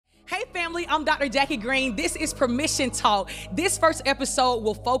family. I'm Dr. Jackie Green. This is Permission Talk. This first episode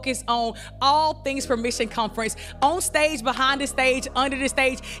will focus on all things Permission Conference. On stage, behind the stage, under the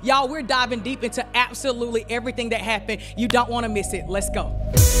stage. Y'all, we're diving deep into absolutely everything that happened. You don't want to miss it. Let's go.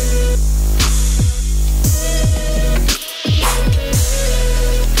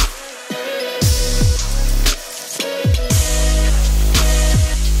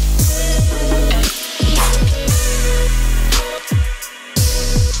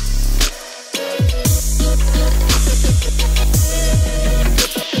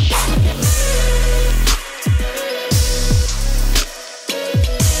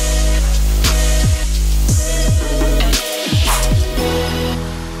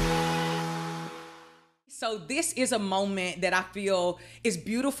 So this is a moment that I feel is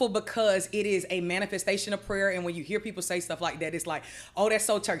beautiful because it is a manifestation of prayer. And when you hear people say stuff like that, it's like, oh, that's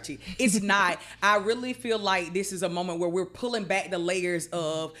so churchy. It's not. I really feel like this is a moment where we're pulling back the layers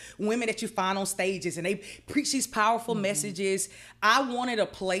of women that you find on stages and they preach these powerful messages. I wanted a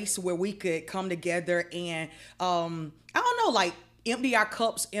place where we could come together and, I don't know, like, empty our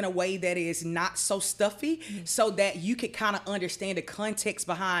cups in a way that is not so stuffy so that you could kind of understand the context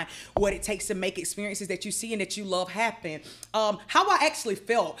behind what it takes to make experiences that you see and that you love happen. How I actually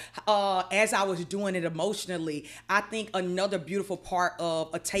felt as I was doing it emotionally. I think another beautiful part of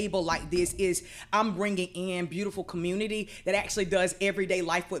a table like this is I'm bringing in beautiful community that actually does everyday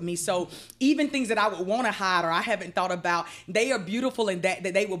life with me. So even things that I would want to hide or I haven't thought about, they are beautiful in that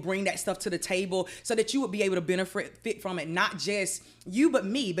they will bring that stuff to the table so that you would be able to benefit from it, not just you but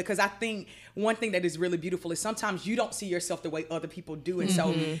me, because I think one thing that is really beautiful is sometimes you don't see yourself the way other people do. And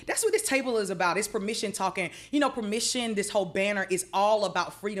so that's what this table is about. It's Permission Talking. You know, Permission, this whole banner is all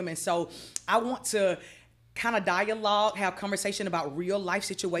about freedom. And so I want to kind of dialogue, have conversation about real life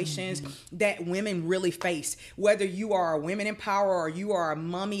situations that women really face. Whether you are a women in power or you are a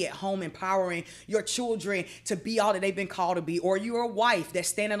mommy at home empowering your children to be all that they've been called to be, or you're a wife that's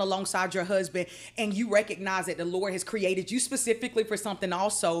standing alongside your husband and you recognize that the Lord has created you specifically for something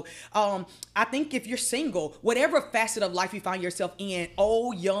also. I think if you're single, whatever facet of life you find yourself in,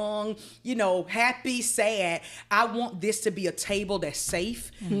 old, young, you know, happy, sad, I want this to be a table that's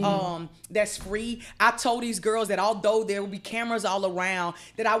safe, that's free. I told these girls that although there will be cameras all around,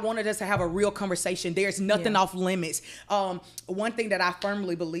 that I wanted us to have a real conversation. There's nothing off limits. One thing that I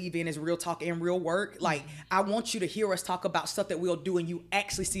firmly believe in is real talk and real work. Like, I want you to hear us talk about stuff that we'll do and you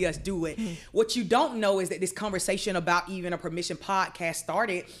actually see us do it. What you don't know is that this conversation about even a Permission podcast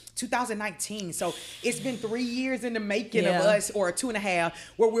started 2019. So it's been 3 years in the making of us, or 2.5,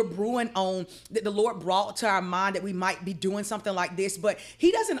 where we're brewing on that the Lord brought to our mind that we might be doing something like this, but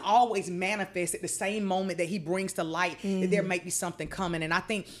he doesn't always manifest at the same moment that he brings to light that there may be something coming. And I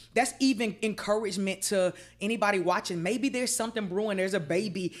think that's even encouragement to anybody watching. Maybe there's something brewing. There's a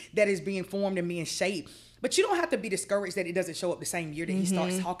baby that is being formed and being shaped. But you don't have to be discouraged that it doesn't show up the same year that he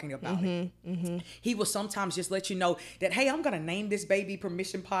starts talking about it. He will sometimes just let you know that, hey, I'm going to name this baby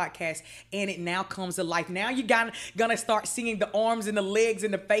Permission Podcast, and it now comes to life. Now you're going to start seeing the arms and the legs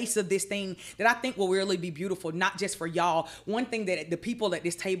and the face of this thing that I think will really be beautiful, not just for y'all. One thing that the people at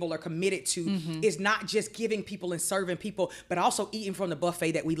this table are committed to is not just giving people and serving people, but also eating from the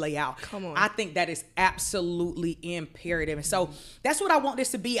buffet that we lay out. Come on. I think that is absolutely imperative. And so that's what I want this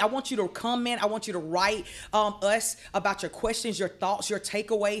to be. I want you to comment. I want you to write us about your questions, your thoughts, your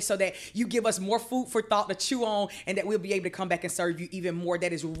takeaways, so that you give us more food for thought to chew on, and that we'll be able to come back and serve you even more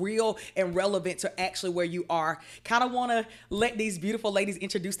that is real and relevant to actually where you are. Kind of want to let these beautiful ladies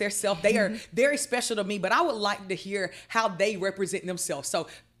introduce themselves. They are very special to me, but I would like to hear how they represent themselves. So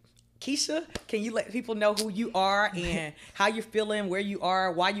Keisha, can you let people know who you are and how you're feeling, where you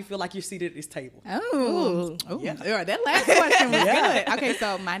are, why you feel like you're seated at this table? Oh, yeah. That last question was good. Okay,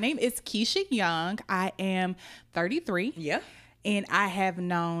 so my name is Keisha Young. I am 33. Yeah. And I have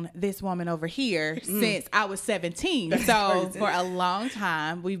known this woman over here since I was 17. That's so crazy. for a long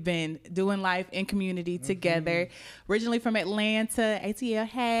time, we've been doing life in community together. Originally from Atlanta, ATL,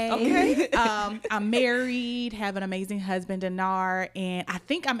 hey. Okay. I'm married, have an amazing husband, Dinar. And I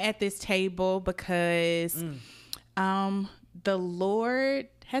think I'm at this table because the Lord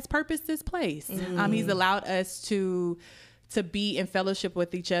has purposed this place. He's allowed us to be in fellowship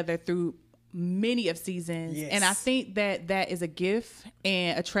with each other through many of seasons. Yes. And I think that that is a gift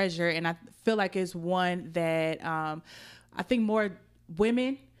and a treasure. And I feel like it's one that I think more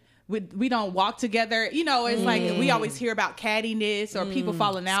women we don't walk together. You know, it's like we always hear about cattiness or people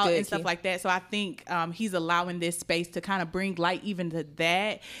falling out and stuff like that. So I think he's allowing this space to kind of bring light even to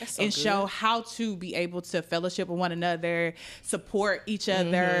that and show how to be able to fellowship with one another, support each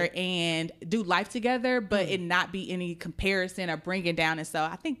other, and do life together, but it not be any comparison or bringing down. And so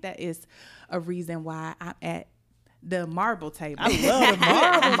I think that is a reason why I'm at the marble table. I love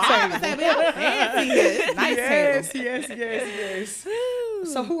the marble table. Y'all fancy. Nice table. Yes.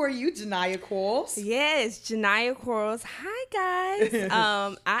 So who are you, Janiyah Quarles? Yes, Janiyah Quarles. Hi, guys.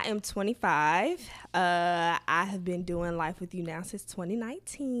 I am 25. I have been doing life with you now since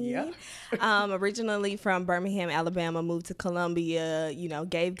 2019. Yeah. Originally from Birmingham, Alabama, moved to Columbia, you know,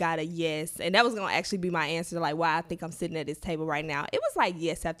 gave God a yes. And that was going to actually be my answer to like why I think I'm sitting at this table right now. It was like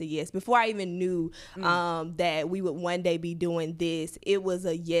yes after yes. Before I even knew that we would one day be doing this, it was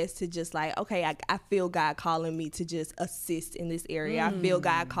a yes to just like, okay, I feel God calling me to just assist in this area. I feel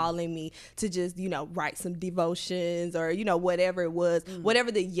God calling me to just, you know, write some devotions or, you know, whatever it was,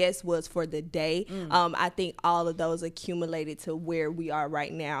 whatever the yes was for the day. I think all of those accumulated to where we are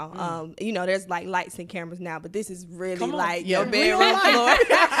right now. You know, there's like lights and cameras now, but this is really like your bedroom floor.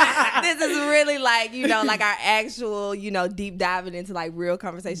 This is really like, you know, like our actual, you know, deep diving into like real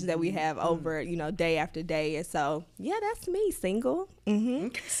conversations that we have over, you know, day after day. And so, yeah, that's me, single.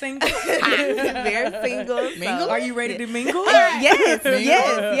 Single. Very single. Mingle? Are you ready to mingle? Yes.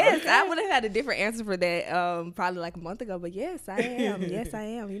 I would have had a different answer for that probably like a month ago, but yes, I am. Yes, I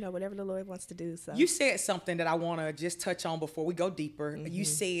am. You know, whatever the Lord wants to do. So you said something that I want to just touch on before we go deeper. You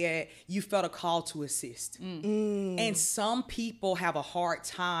said you felt a call to assist. And some people have a hard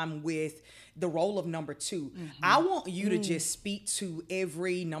time with the role of number two. I want you to just speak to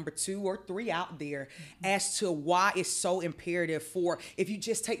every number 2 or 3 out there as to why it's so imperative for, if you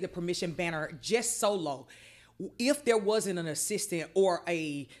just take the permission banner just solo, if there wasn't an assistant or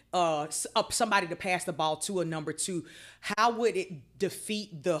a somebody to pass the ball to a number 2, how would it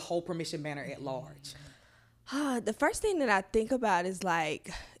defeat the whole permission banner at large? The first thing that I think about is like,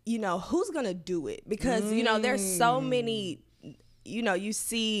 you know, who's gonna do it? Because you know, there's so many, you know, you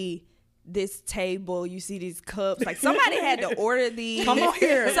see this table, you see these cups, like somebody had to order these. Come on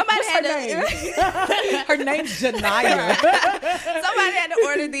here. Somebody What's had her to name? Her name's Janiyah. Somebody had to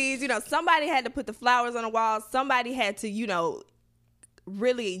order these, you know, somebody had to put the flowers on the wall, somebody had to, you know,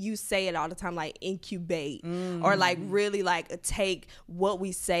 really, you say it all the time, like incubate or like really like take what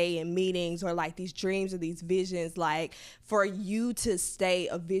we say in meetings or like these dreams or these visions, like for you to stay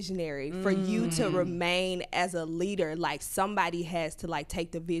a visionary, for you to remain as a leader, like somebody has to like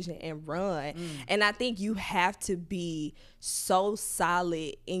take the vision and run. And I think you have to be so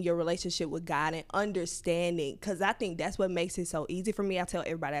solid in your relationship with God and understanding, because I think that's what makes it so easy for me. I tell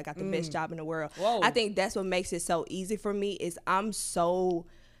everybody I got the best job in the world. Whoa. I think that's what makes it so easy for me is I'm so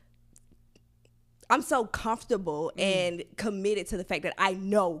comfortable and committed to the fact that I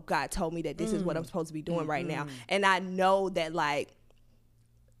know God told me that this is what I'm supposed to be doing right now. And I know that like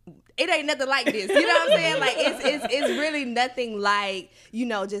it ain't nothing like this. You know what I'm saying? Like it's really nothing like, you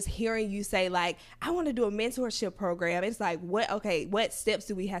know, just hearing you say like, I want to do a mentorship program. It's like, what steps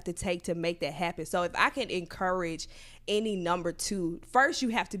do we have to take to make that happen? So if I can encourage any number 2, first you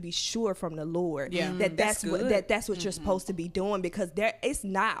have to be sure from the Lord that's what you're supposed to be doing, because it's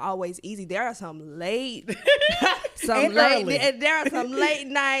not always easy. There are some late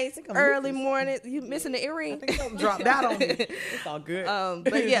nights, early mornings. You missing the earring? I think something dropped out on me. It's all good.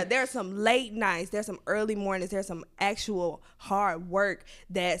 But yeah, there's some late nights, there's some early mornings, there's some actual hard work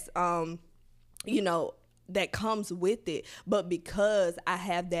that's you know, that comes with it. But because I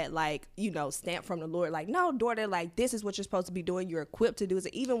have that, like, you know, stamp from the Lord, like, no, daughter, like, this is what you're supposed to be doing. You're equipped to do it.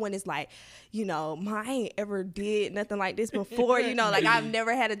 Even when it's like, you know, I ain't ever did nothing like this before, you know, like I've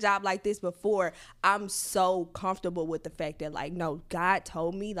never had a job like this before. I'm so comfortable with the fact that like, no, God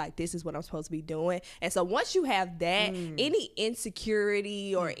told me like, this is what I'm supposed to be doing. And so once you have that, any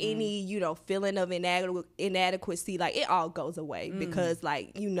insecurity or any, you know, feeling of inadequacy, like it all goes away because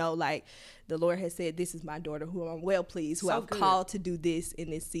like, you know, like, the Lord has said, this is my daughter who I'm well pleased, who I've called to do this in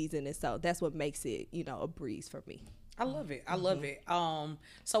this season. And so that's what makes it, you know, a breeze for me. I love it. I love it.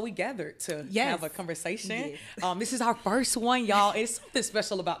 So we gathered to have a conversation. Yes. This is our first one, y'all. It's something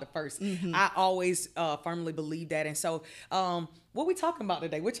special about the first. I always firmly believe that. And so what we talking about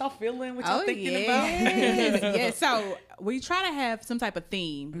today? What y'all feeling? What y'all thinking about? Yeah. So we try to have some type of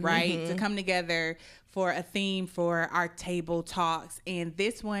theme, right? To come together for a theme for our table talks. And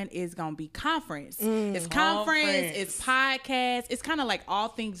this one is going to be conference. It's conference, it's podcast. It's kind of like all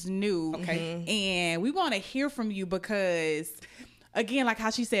things new. Okay. And we want to hear from you because again, like how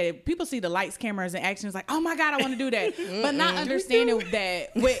she said, people see the lights, cameras, and actions like, oh my God, I want to do that. But not understanding that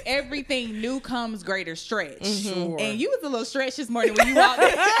with everything new comes greater stretch. Sure. And you was a little stretched this morning when you walked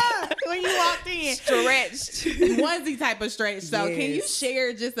in. Stretched. Onesie type of stretch. So can you Yes.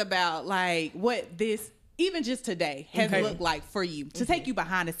 share just about like what this, even just today, has looked like for you to take you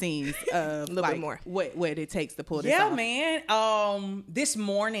behind the scenes of little like bit more. what it takes to pull this Yeah, off? man. This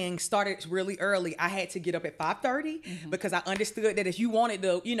morning started really early. I had to get up at 5:30 because I understood that if you wanted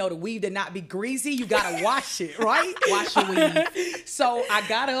the weave to not be greasy, you gotta wash it, right? Wash your weave. So I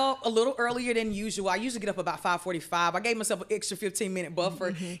got up a little earlier than usual. I usually get up about 5:45. I gave myself an extra 15-minute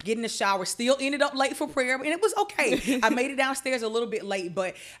buffer, get in the shower, still ended up late for prayer, and it was okay. I made it downstairs a little bit late,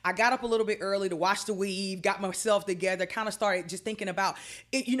 but I got up a little bit early to wash the weave, got myself together, kind of started just thinking about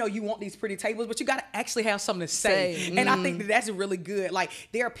it. You want these pretty tables, but you got to actually have something to say. And I think that that's really good. Like,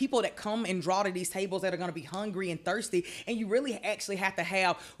 there are people that come and draw to these tables that are going to be hungry and thirsty, and you really actually have to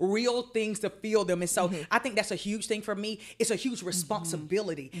have real things to fill them. And so I think that's a huge thing for me. It's a huge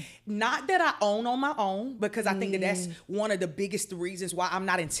responsibility. Not that I own on my own, because I think that that's one of the biggest reasons why I'm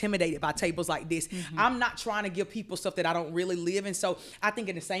not intimidated by tables like this. I'm not trying to give people stuff that I don't really live. And so I think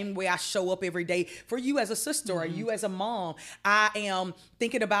in the same way I show up every day for you as a sister or you as a mom, I am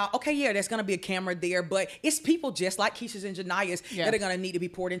thinking about, okay, yeah, there's going to be a camera there, but it's people just like Keisha's and Jania's that are going to need to be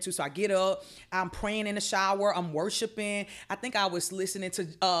poured into. So I get up, I'm praying in the shower, I'm worshiping. I think I was listening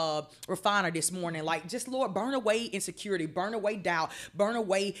to Refiner this morning, like, just Lord, burn away insecurity, burn away doubt, burn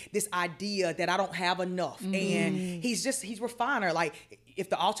away this idea that I don't have enough. And he's Refiner. Like, if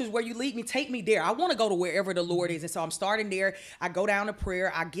the altar is where you lead me, take me there. I want to go to wherever the Lord is. And so I'm starting there. I go down to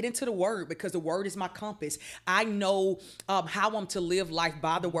prayer. I get into the word because the word is my compass. I know how I'm to live life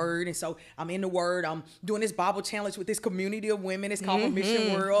by the word. And so I'm in the word. I'm doing this Bible challenge with this community of women. It's called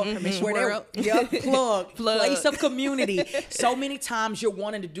Permission World. Permission World. Yep, plug. Place of community. So many times you're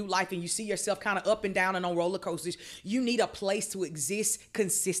wanting to do life and you see yourself kind of up and down and on roller coasters. You need a place to exist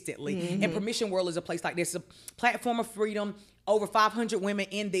consistently. And Permission World is a place like this. It's a platform of freedom. Over 500 women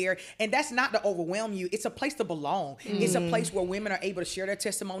in there. And that's not to overwhelm you. It's a place to belong. It's a place where women are able to share their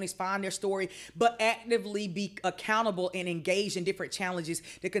testimonies, find their story, but actively be accountable and engaged in different challenges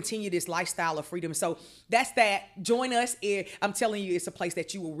to continue this lifestyle of freedom. So that's that. Join us. I'm telling you, it's a place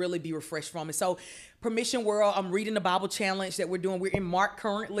that you will really be refreshed from. And so Permission World, I'm reading the Bible challenge that we're doing. We're in Mark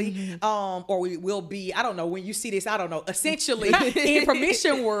currently, or we will be, I don't know, when you see this, I don't know. Essentially, in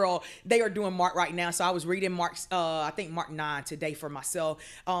Permission World, they are doing Mark right now. So I was reading Mark's, I think Mark 9 today for myself.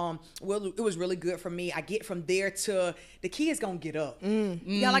 Well, it was really good for me. I get from there to the kids gonna get up.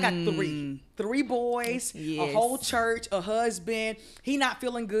 Yeah, I got three boys, a whole church, a husband. He not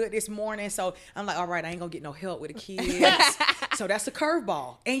feeling good this morning. So I'm like, all right, I ain't gonna get no help with the kids. So that's a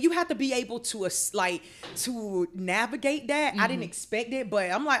curveball. And you have to be able to to navigate that. I didn't expect it,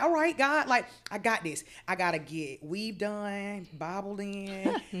 but I'm like, all right, God, like, I got this. I gotta get weave done, Bible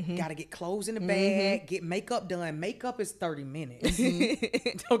in, gotta get clothes in the bag, get makeup done. Makeup is 30 minutes.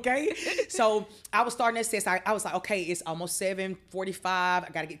 Okay? So I was starting to assess. I was like, okay, it's almost 7:45. I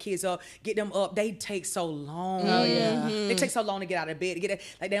gotta get kids up, get them up. They take so long. Oh, yeah. They take so long to get out of bed,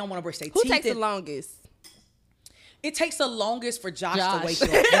 like they don't want to brush their Who teeth. takes the longest? It takes the longest for Josh to wake up.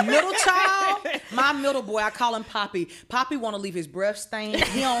 The middle child, my middle boy, I call him Poppy. Poppy want to leave his breath stained.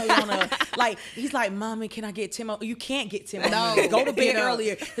 He don't want to, like, he's like, Mommy, can I get 10 more? You can't get 10 more. No. Go to bed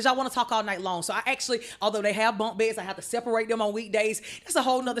earlier because I want to talk all night long. So I actually, although they have bunk beds, I have to separate them on weekdays. That's a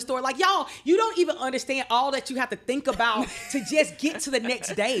whole nother story. Like, y'all, you don't even understand all that you have to think about to just get to the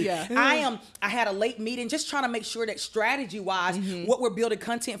next day. Yeah. I had a late meeting just trying to make sure that strategy-wise, what we're building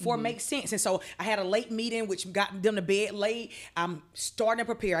content for makes sense. And so I had a late meeting, which got them to bed late. I'm starting to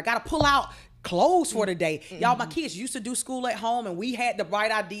prepare. I got to pull out clothes for the day. Y'all, my kids used to do school at home, and we had the right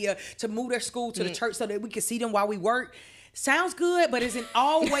idea to move their school to the church so that we could see them while we work. Sounds good, but isn't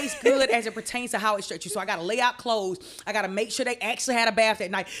always good as it pertains to how it stretches. So I got to lay out clothes. I got to make sure they actually had a bath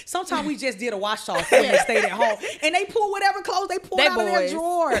that night. Sometimes we just did a wash off and they stayed at home. And they pull whatever clothes they pulled out of their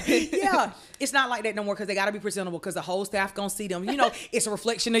drawer. Yeah. It's not like that no more because they got to be presentable because the whole staff going to see them. You know, it's a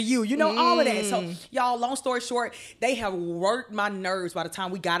reflection of you. You know, all of that. So, y'all, long story short, they have worked my nerves by the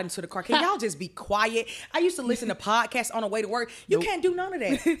time we got into the car. Can y'all just be quiet? I used to listen to podcasts on the way to work. You can't do none of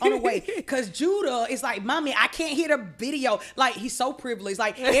that on the way because Judah is like, Mommy, I can't hear the video. Like, he's so privileged.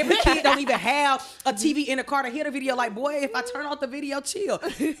 Like, every kid don't even have a TV in the car to hear the video. Like, boy, if I turn off the video, chill.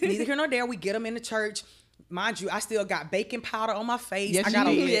 Neither here nor there. We get them in the church. mind you, I still got baking powder on my face. Yes, I got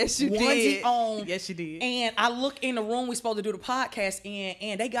you a did. Yes, you onesie did. on. Yes, you did. And I look in the room we supposed to do the podcast in,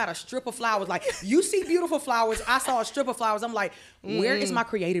 and they got a strip of flowers. Like, you see beautiful flowers. I saw a strip of flowers. I'm like, where is my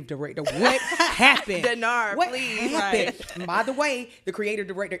creative director? What happened? Denar, what please. happened? And by the way, the creative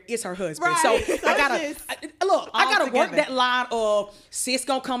director is her husband. Right. So So I gotta it's look. I all gotta work together. that line of sis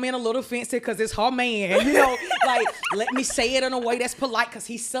gonna come in a little fancy because it's her man. You know, like let me say it in a way that's polite because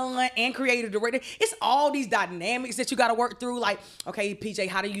he's son and creative director. It's all these dynamics that you gotta work through. Like, okay, PJ,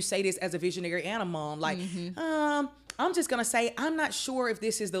 how do you say this as a visionary and a mom? Like, I'm just gonna say I'm not sure if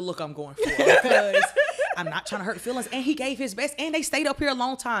this is the look I'm going for because I'm not trying to hurt feelings. And he gave his best, and they stayed up here a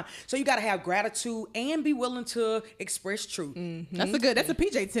long time. So you gotta have gratitude and be willing to express truth. That's a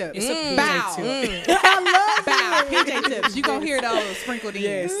PJ tip. It's a PJ bow. tip. I love bow. PJ tips. You gonna hear those sprinkled in.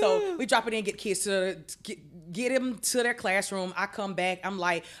 Yeah, so we drop it in, get kids to get him to their classroom. I come back. I'm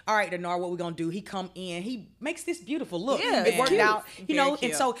like, all right, Denar, what we gonna do? He come in. He makes this beautiful look. Yeah, it worked cute. out. You know,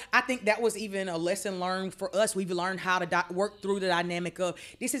 Very and so I think that was even a lesson learned for us. We've learned how to work through the dynamic of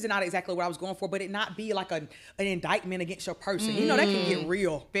this is not exactly what I was going for, but it not be like an indictment against your person. You know, that can get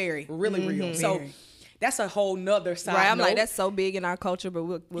real, Very. really real. So Very. that's a whole nother side. Right, I'm like, note. that's so big in our culture, but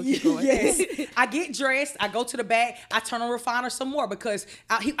we'll keep going. Yes. I get dressed. I go to the back. I turn on refiner some more because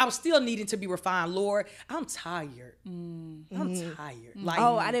I was still needing to be refined. Lord, I'm tired. I'm tired. Like,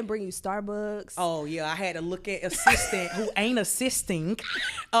 Oh, I didn't bring you Starbucks. oh yeah, I had to look at assistant who ain't assisting.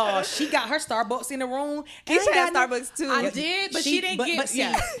 She got her Starbucks in the room. Keisha I had got Starbucks too. I did, but she didn't get. But see,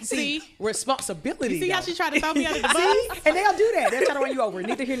 yeah. see, responsibility. See how though. she tried to throw me under the bus? See? And they'll do that. They'll try to run you over.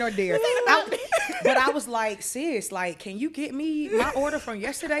 Neither here nor there. But I was like, sis, like, can you get me my order from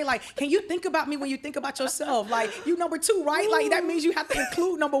yesterday? Like, can you think about me when you think about yourself? Like, you number 2, right? Like, that means you have to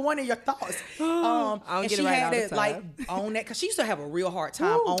include number 1 in your thoughts. don't And get she it right had all the to time. like own that because she used to have a real hard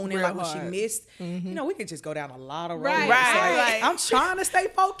time owning real like when she hard. missed. You know, we could just go down a lot of roads. Right, right, Like, right. I'm trying to stay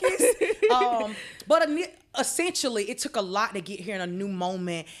focused. But essentially, it took a lot to get here in a new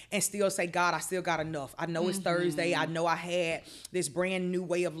moment and still say, God, I still got enough. I know it's Thursday. I know I had this brand new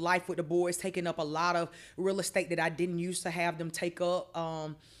way of life with the boys taking up a lot of real estate that I didn't used to have them take up.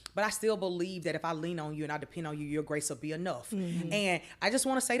 But I still believe that if I lean on you and I depend on you, your grace will be enough. And I just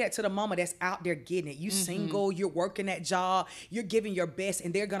want to say that to the mama that's out there getting it. You single, you're working that job, you're giving your best,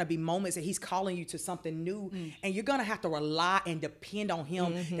 and there are going to be moments that he's calling you to something new, and you're going to have to rely and depend on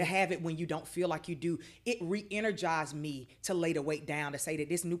him to have it when you don't feel like you do. It re-energized me to lay the weight down to say that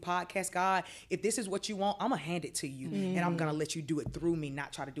this new podcast, God, if this is what you want, I'm going to hand it to you, and I'm going to let you do it through me,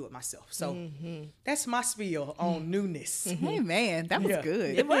 not try to do it myself. So that's my spiel on newness. Hey man, that was Yeah.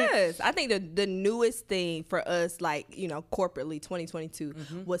 good. It was. I think the newest thing for us, like, you know, corporately 2022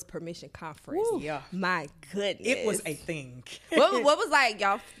 was Permission Conference. Woo. Yeah. My goodness. It was a thing. what was like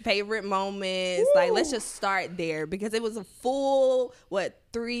y'all favorite moments? Like, let's just start there because it was a full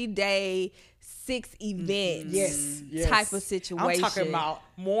 3-day 6 events Yes. type of situation. I'm talking about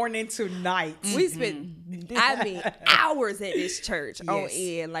morning to night. We spent hours at this church on Yes.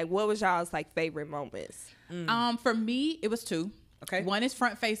 end. Like, what was y'all's like favorite moments? For me, it was 2. Okay. One is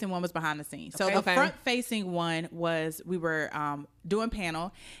front facing, one was behind the scenes. So Okay. the Okay. front facing one was we were doing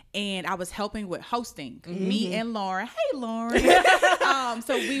panel, and I was helping with hosting. Me and Lauren. Hey, Lauren.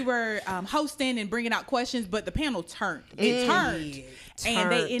 So we were hosting and bringing out questions, but the panel turned. It turned.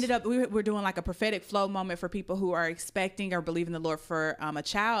 And they ended up, we were doing like a prophetic flow moment for people who are expecting or believing the Lord for a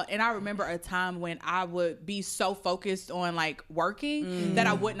child. And I remember a time when I would be so focused on like working that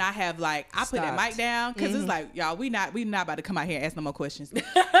I would not have like, I put that Stopped. mic down because it's like, y'all, we not about to come out here and ask no more questions.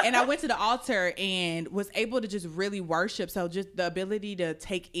 And I went to the altar and was able to just really worship. So just the ability to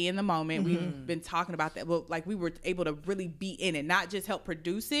take in the moment. We've been talking about that. Well, like we were able to really be in it, not just help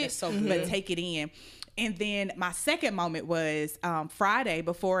produce it, That's so but good. take it in. And then my second moment was Friday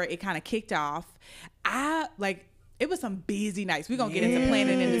before it kind of kicked off. It was some busy nights. We're going to get into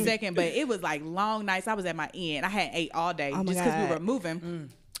planning in a second, but it was like long nights. I was at my end. I had ate all day my just because we God. were moving.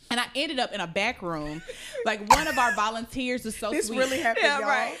 And I ended up in a back room. Like one of our volunteers was so This sweet. really happened, Yeah, y'all.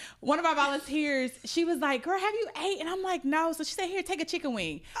 right. One of our volunteers, she was like, girl, have you ate? And I'm like, no. So she said, here, take a chicken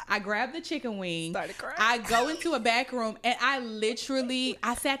wing. I grabbed the chicken wing. Started crying. I go into a back room and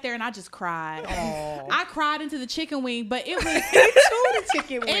I sat there and I just cried. I cried into the chicken wing, but it was the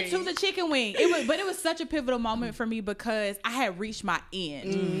chicken wing. into the chicken wing. It was such a pivotal moment for me because I had reached my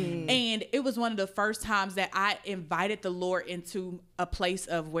end. And it was one of the first times that I invited the Lord into a place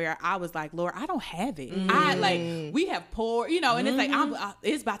of where I was like, Lord, I don't have it. I like, we have poured, you know, and it's like,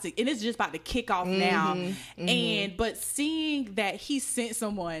 it's about to, and it's just about to kick off now. And, but seeing that he sent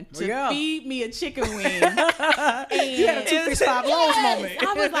someone to feed me a chicken wing. And you had a 2 fish 5 loaves moment.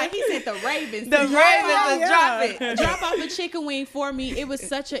 I was like, he sent the ravens. The ravens to drop it. Drop off a chicken wing for me. It was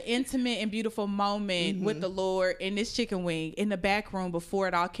such an intimate and beautiful moment with the Lord in this chicken wing in the back room before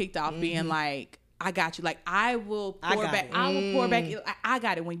it all kicked off, being like, I got you. Like, I will pour back. I will pour back. I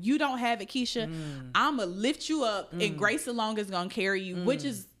got it. When you don't have it, Keisha, I'm going to lift you up, and grace alone is going to carry you, which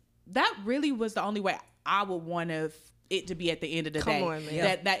is, that really was the only way I would want it to be at the end of the day. On,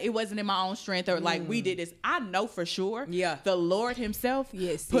 man. That it wasn't in my own strength, or like we did this. I know for sure. Yeah. The Lord himself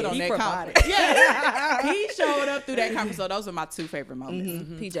put on he that provided. conference. Yeah. He showed up through that conference. So those are my 2 favorite moments.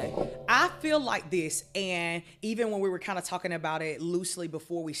 PJ. I feel like this, and even when we were kind of talking about it loosely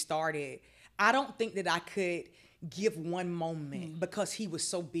before we started, I don't think that I could give one moment because he was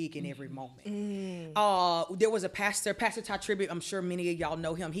so big in every moment. There was a Pastor Todd Tribbett, I'm sure many of y'all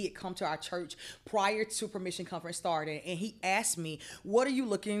know him. He had come to our church prior to Permission Conference starting, and he asked me, what are you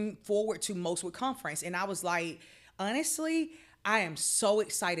looking forward to most with conference? And I was like, honestly, I am so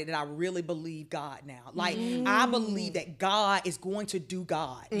excited that I really believe God now. Like, I believe that God is going to do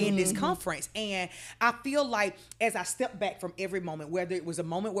God in this conference. And I feel like as I step back from every moment, whether it was a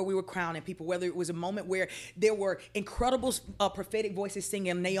moment where we were crowning people, whether it was a moment where there were incredible prophetic voices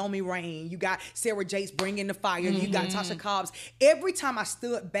singing, Naomi Rain, you got Sarah Jakes bringing the fire, you got Tasha Cobbs. Every time I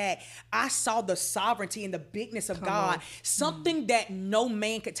stood back, I saw the sovereignty and the bigness of God, something that no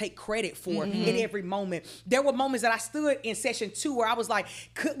man could take credit for in every moment. There were moments that I stood in session 2 where I was like,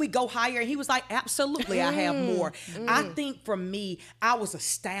 could we go higher? And he was like, absolutely, I have more. I think for me, I was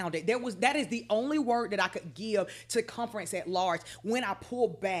astounded. That is the only word that I could give to conference at large. When I pull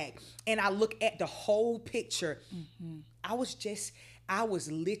back and I look at the whole picture, I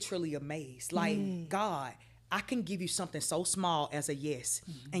was literally amazed. Like, God, I can give you something so small as a yes.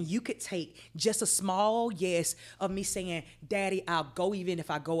 And you could take just a small yes of me saying, Daddy, I'll go even if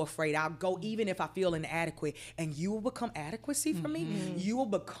I go afraid. I'll go even if I feel inadequate. And you will become adequacy for me. You will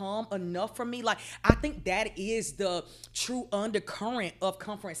become enough for me. Like, I think that is the true undercurrent of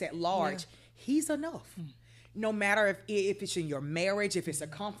conference at large. He's enough. No matter if it's in your marriage, if it's a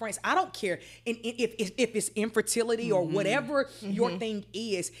conference, I don't care. And if it's infertility or whatever your thing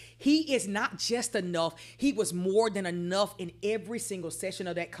is, he is not just enough. He was more than enough in every single session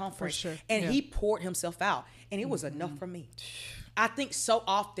of that conference. For sure. And he poured himself out, and it was enough for me. I think so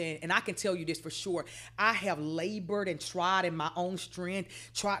often, and I can tell you this for sure, I have labored and tried in my own strength,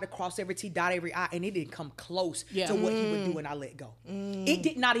 tried to cross every T, dot every I, and it didn't come close to what he would do when I let go. It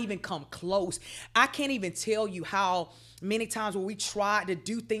did not even come close. I can't even tell you how many times when we tried to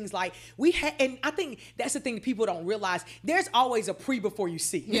do things like we had, and I think that's the thing that people don't realize, there's always a pre before you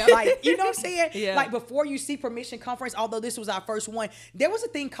see. Like, you know what I'm saying? Like, before you see Permission Conference, although this was our first one, there was a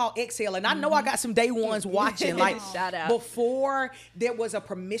thing called Exhale, and I know I got some day ones watching. Like, shout out. Before there was a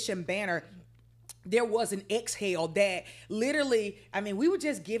Permission banner, there was an exhale that literally, I mean, we were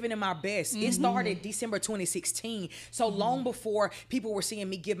just giving him our best. It started December 2016. So long before people were seeing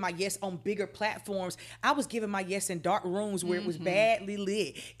me give my yes on bigger platforms, I was giving my yes in dark rooms where it was badly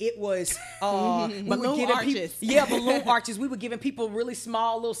lit. It was balloon arches. Balloon arches. We were giving people really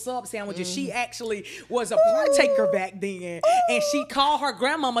small little sub sandwiches. She actually was a partaker back then. And she called her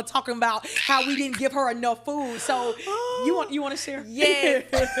grandmama talking about how we didn't give her enough food. So you want to share? Yes.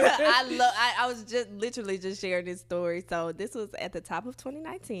 I was just literally sharing this story. So this was at the top of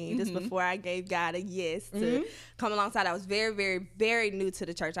 2019, just before I gave God a yes to come alongside. I was very, very, very new to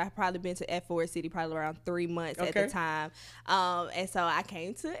the church. I had probably been to F4 City probably around 3 months at the time. And so I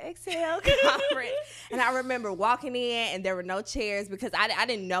came to Exhale Conference, and I remember walking in, and there were no chairs because I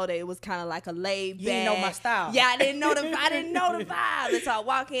didn't know that it was kind of like a laid back. You didn't know my style. Yeah, I didn't know the vibe. And so I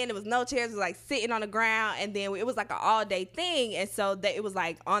walk in, there was no chairs. It was like sitting on the ground, and then it was like an all day thing. And so it was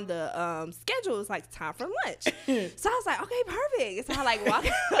like on the schedule. It was like time for lunch. So I was like, okay, perfect. So I like walk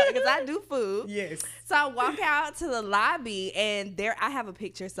out because I do food. Yes. So I walk out to the lobby, and there I have a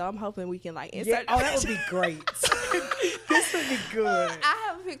picture. So I'm hoping we can like insert. Oh, that would be great. This would be good. I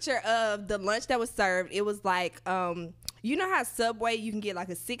have a picture of the lunch that was served. It was like you know how Subway you can get like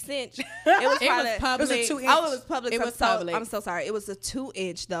a 6-inch? It was Publix. It was a 2-inch. Oh, it was Publix. It was Publix. I'm so sorry. It was a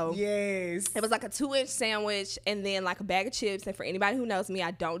 2-inch though. Yes. It was like a 2-inch sandwich, and then like a bag of chips. And for anybody who knows me,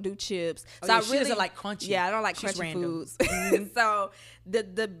 I don't do chips. So she doesn't like crunchy. Yeah, I don't like She's crunchy random. foods. So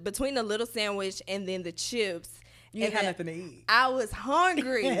the between the little sandwich and then the chips, You ain't had nothing to eat. I was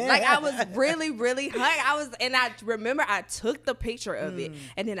hungry. Like, I was really, really hungry. And I remember I took the picture of it.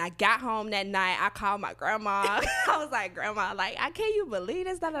 And then I got home that night. I called my grandma. I was like, Grandma, like, can't you believe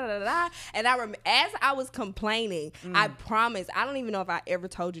this? Da, da, da, da. And I remember, as I was complaining, I promise, I don't even know if I ever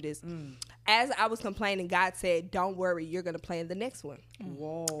told you this. As I was complaining, God said, don't worry, you're going to play in the next one.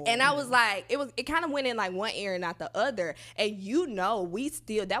 Whoa. And I was like, it kind of went in like one ear and not the other. And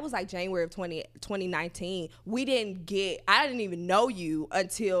that was like January of 2019. I didn't even know you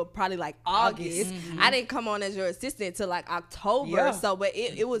until probably like August. I didn't come on as your assistant till like October. Yeah. So, but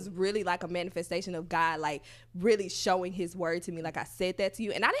it was really like a manifestation of God, like really showing his word to me. Like, I said that to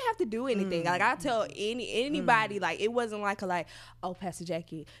you and I didn't have to do anything. Like, I tell anybody, like, it wasn't like oh, Pastor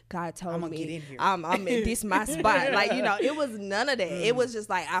Jackie, God told me get in here. I'm in this my spot. Like, it was none of that. It was just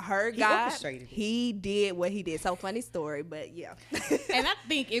like, I heard God. He did what he did. So funny story, but yeah. And I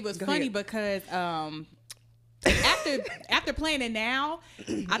think it was funny because after playing it now,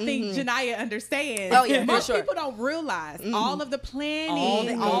 I think Janiyah understands. Oh yeah, most for sure. people don't realize all of the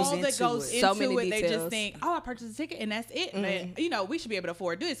planning, all that goes into so many it. details. They just think, oh, I purchased a ticket and that's it. And, we should be able to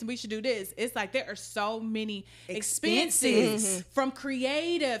afford this and we should do this. It's like there are so many expenses from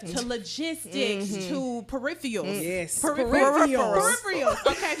creative to logistics to peripherals. Yes, peripherals.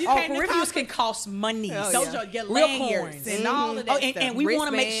 Okay, if you came to peripherals can cost money. Those are your lanyards and all of that stuff. And we want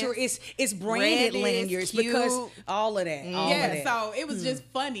to make sure it's branded lanyards because all of that. So it was just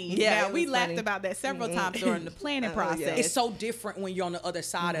funny. Yeah, we laughed about that several times during the planning process. It's so different when you're on the other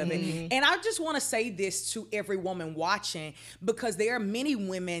side of it. And I just want to say this to every woman watching, because there are many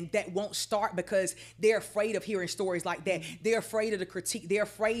women that won't start because they're afraid of hearing stories like that. They're afraid of the critique. They're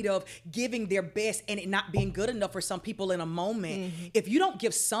afraid of giving their best and it not being good enough for some people in a moment. If you don't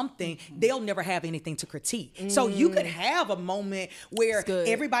give something, they'll never have anything to critique. So you could have a moment where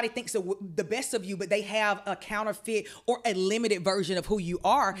everybody thinks the best of you, but they have a counterfeit or a limited version of who you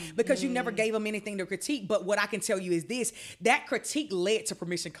are because you never gave them anything to critique. But what I can tell you is this: that critique led to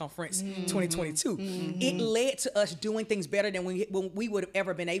Permission Conference 2022. It led to us doing things better than when we would have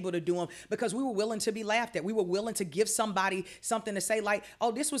ever been able to do them, because we were willing to be laughed at. We were willing to give somebody something to say like,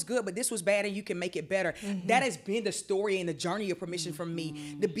 oh, this was good, but this was bad and you can make it better. That has been the story and the journey of Permission for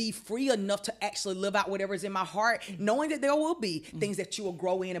me, to be free enough to actually live out whatever's in my heart, knowing that there will be things that you will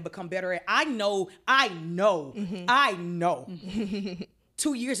grow in and become better at. I know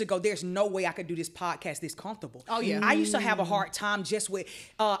 2 years ago, there's no way I could do this podcast this comfortable. Oh, yeah. I used to have a hard time just with,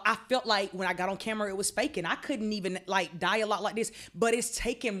 I felt like when I got on camera, it was fake and I couldn't even like dialogue like this, but it's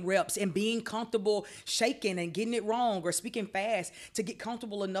taking reps and being comfortable shaking and getting it wrong or speaking fast to get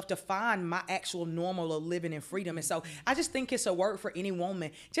comfortable enough to find my actual normal of living in freedom. And so I just think it's a word for any woman.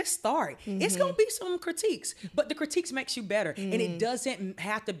 Just start. It's going to be some critiques, but the critiques makes you better. And it doesn't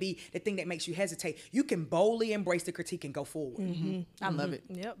have to be the thing that makes you hesitate. You can boldly embrace the critique and go forward. I love it.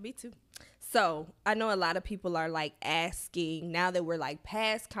 Yep, me too. So I know a lot of people are like asking, now that we're like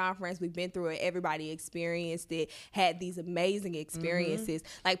past conference, we've been through it, everybody experienced it, had these amazing experiences.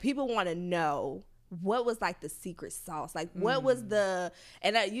 Like, people want to know, what was like the secret sauce? Like, what was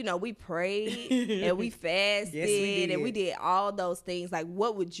we prayed and we fasted and we did all those things. Like,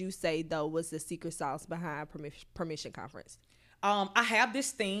 what would you say though was the secret sauce behind Permission Conference? I have this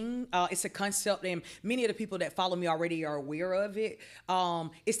thing. It's a concept, and many of the people that follow me already are aware of it.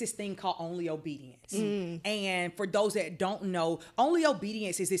 It's this thing called only obedience. And for those that don't know, only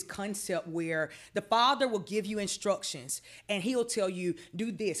obedience is this concept where the Father will give you instructions, and He'll tell you,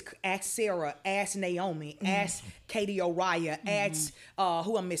 do this. Ask Sarah, ask Naomi, ask Katie Oriah, ask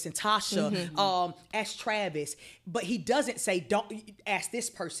who I'm missing, Tasha, ask Travis. But He doesn't say, don't ask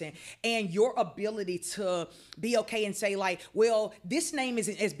this person. And your ability to be okay and say like, well, this name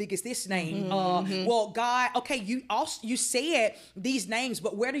isn't as big as this name. Well, God, okay, you said these names,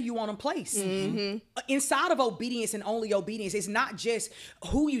 but where do you want them placed? Inside of obedience and only obedience, it's not just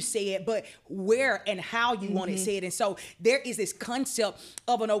who you said, but where and how you want it said. And so there is this concept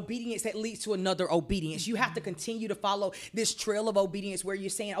of an obedience that leads to another obedience. You have to continue to follow this trail of obedience where you're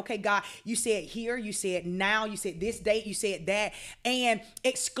saying, okay, God, you said here, you said now, you said this date, you said that, and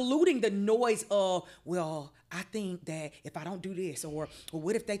excluding the noise of, well, I think that if I don't do this, or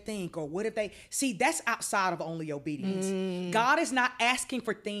what if they think, or what if they see, that's outside of only obedience. God is not asking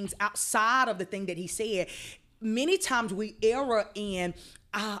for things outside of the thing that He said. Many times we err in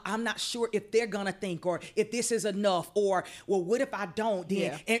I'm not sure if they're gonna think, or if this is enough, or well, what if I don't?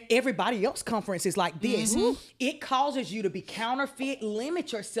 Then and everybody else conference is like this. It causes you to be counterfeit,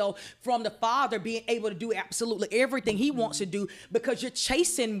 limit yourself from the Father being able to do absolutely everything He wants to do, because you're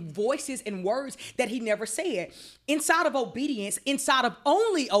chasing voices and words that He never said. Inside of obedience, inside of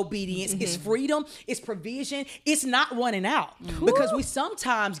only obedience, is freedom, it's provision, it's not running out. Because we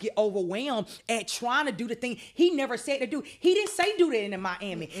sometimes get overwhelmed at trying to do the thing He never said to do. He didn't say do that in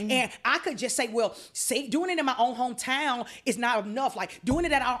Miami. And I could just say, well, doing it in my own hometown is not enough. Like doing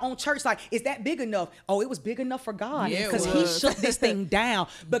it at our own church, like, is that big enough? Oh, it was big enough for God, because He shut this thing down.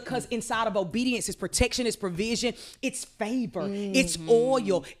 Because inside of obedience is protection, it's provision, it's favor, it's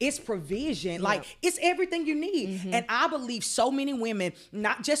oil, it's provision. Like it's everything you need. And I believe so many women,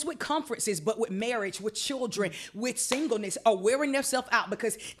 not just with conferences, but with marriage, with children, with singleness, are wearing themselves out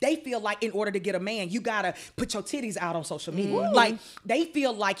because they feel like in order to get a man, you gotta put your titties out on social media. Like they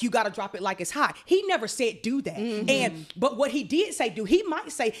feel like you gotta drop it like it's hot. He never said do that. But what He did say do, He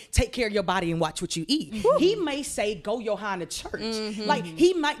might say take care of your body and watch what you eat. He may say go your hind to church. Like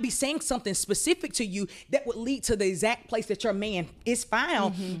He might be saying something specific to you that would lead to the exact place that your man is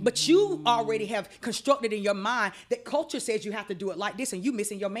found. But you already have constructed in your mind that culture says you have to do it like this, and you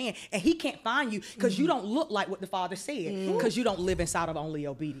missing your man, and he can't find you because you don't look like what the Father said, because you don't live inside of only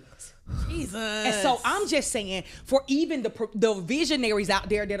obedience. Jesus. And so I'm just saying, for even the visionaries out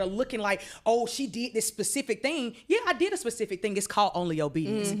there that are looking like, oh, she did this specific thing. Yeah, I did a specific thing. It's called only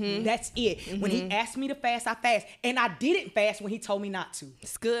obedience. That's it. When He asked me to fast, I fast. And I didn't fast when He told me not to.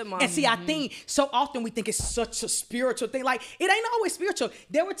 It's good, Mom. And see, I think so often we think it's such a spiritual thing. Like, it ain't always spiritual.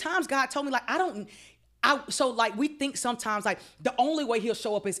 There were times God told me, like, so like we think sometimes like the only way He'll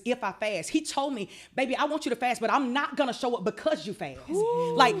show up is if I fast. He told me, baby, I want you to fast, but I'm not gonna show up because you fast.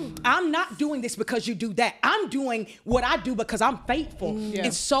 Like I'm not doing this because you do that. I'm doing what I do because I'm faithful.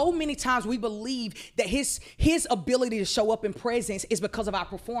 And so many times we believe that his ability to show up in presence is because of our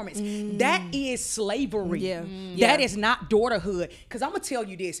performance. That is slavery. That is not daughterhood. Because I'm gonna tell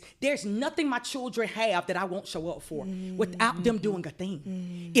you this, there's nothing my children have that I won't show up for without them doing a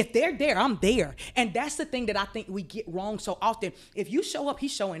thing. If they're there, I'm there. And that's the thing that I think we get wrong so often. If you show up,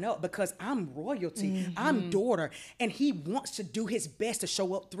 He's showing up because I'm royalty. I'm daughter. And He wants to do His best to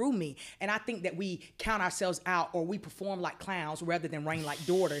show up through me. And I think that we count ourselves out, or we perform like clowns rather than reign like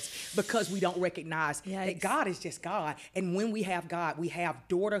daughters, because we don't recognize that God is just God. And when we have God, we have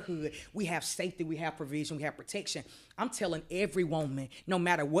daughterhood, we have safety, we have provision, we have protection. I'm telling every woman, no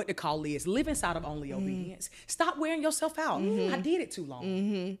matter what the call is, live inside of only obedience. Stop wearing yourself out. I did it too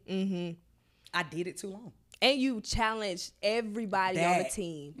long. I did it too long. And you challenged everybody on the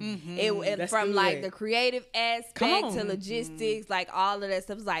team. It from good. like the creative aspect to logistics, like all of that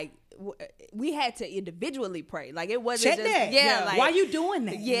stuff. It's like we had to individually pray. Like it wasn't Check just that. like, why you doing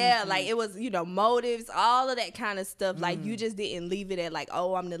that? Like it was, motives, all of that kind of stuff. Like you just didn't leave it at like,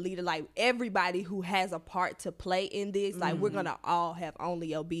 oh, I'm the leader. Like everybody who has a part to play in this, like we're gonna all have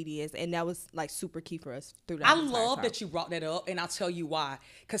only obedience, and that was like super key for us through that. I love that you brought that up, and I'll tell you why.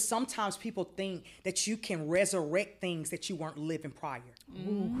 Because sometimes people think that you can resurrect things that you weren't living prior.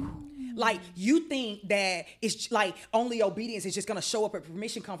 Like you think that it's like only obedience is just gonna show up at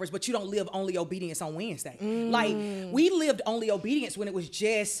permission conference, but you don't live only obedience on Wednesday. Like we lived only obedience when it was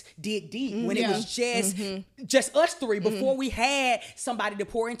just dig deep, when it was just us three, before we had somebody to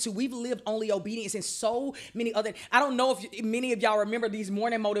pour into. We've lived only obedience in so many other. I don't know if many of y'all remember these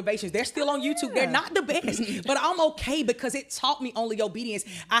morning motivations. They're still on YouTube. They're not the best, but I'm okay because it taught me only obedience.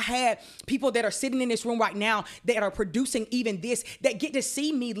 I had people that are sitting in this room right now that are producing even this, that get to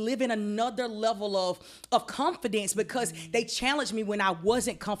see me live in another level of confidence, because they challenged me when I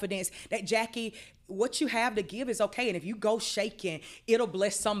wasn't confident that, Jackie, what you have to give is okay. And if you go shaking, it'll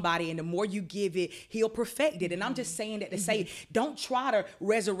bless somebody. And the more you give it, He'll perfect it. And I'm just saying that to say, don't try to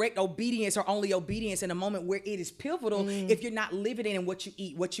resurrect obedience or only obedience in a moment where it is pivotal if you're not living in what you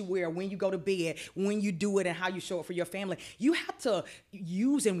eat, what you wear, when you go to bed, when you do it, and how you show it for your family. You have to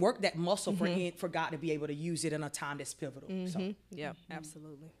use and work that muscle for God to be able to use it in a time that's pivotal. So. Yeah,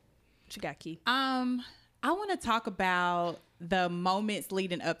 absolutely. What you got, Key? I want to talk about the moments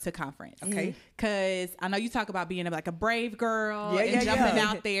leading up to conference. Okay. Because I know you talk about being like a brave girl and jumping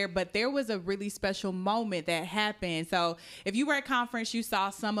out there, but there was a really special moment that happened. So if you were at conference, you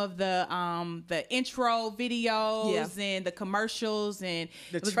saw some of the intro videos and the commercials and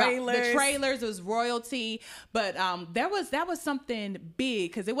the trailers. It was royalty. But that was something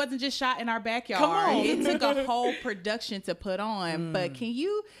big, because it wasn't just shot in our backyard. Come on. It took a whole production to put on. But can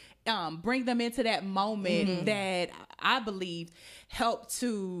you bring them into that moment that I believe believe help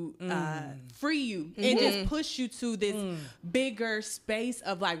to free you and just push you to this bigger space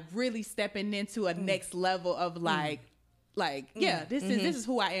of like really stepping into a next level of like this is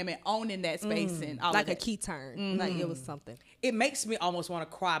who I am, and owning that space and all Like of a that. key turn. Like it was something. It makes me almost want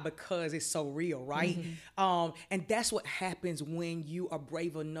to cry because it's so real, right? And that's what happens when you are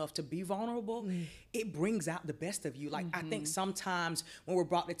brave enough to be vulnerable. It brings out the best of you. Like, I think sometimes when we're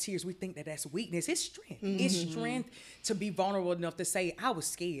brought to tears, we think that that's weakness. It's strength. It's strength to be vulnerable enough to say, I was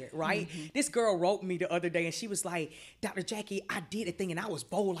scared, right? This girl wrote me the other day and she was like, Dr. Jackie, I did a thing and I was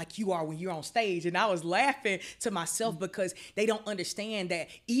bold like you are when you're on stage. And I was laughing to myself because they don't understand that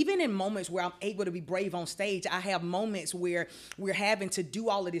even in moments where I'm able to be brave on stage, I have moments where we're having to do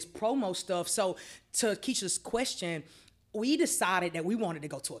all of this promo stuff. So to Keisha's question, we decided that we wanted to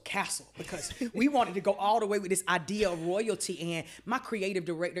go to a castle because we wanted to go all the way with this idea of royalty. And my creative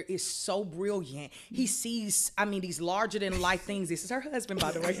director is so brilliant. He sees, these larger than life things. This is her husband,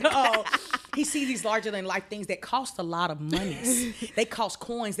 by the way. He sees these larger than life things that cost a lot of money. They cost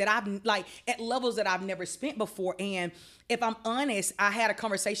coins that I've at levels that I've never spent before. And if I'm honest, I had a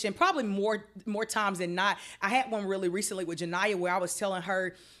conversation probably more times than not. I had one really recently with Janiyah where I was telling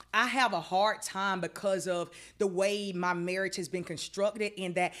her, I have a hard time because of the way my marriage has been constructed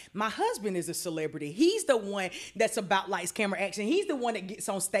and that my husband is a celebrity. He's the one that's about lights, camera, action. He's the one that gets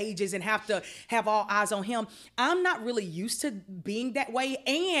on stages and have to have all eyes on him. I'm not really used to being that way,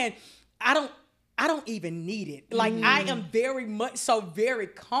 and I don't even need it. Like, I am very much so very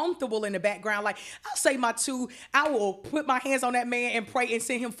comfortable in the background. Like, I'll say I will put my hands on that man and pray and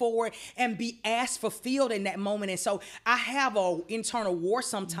send him forward and be asked fulfilled in that moment. And so I have a internal war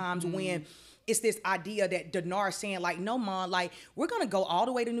sometimes when it's this idea that Denar is saying, like, no, Mom, like, we're going to go all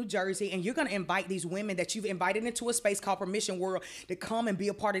the way to New Jersey and you're going to invite these women that you've invited into a space called Permission World to come and be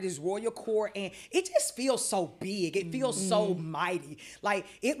a part of this royal court. And it just feels so big. It feels so mighty. Like,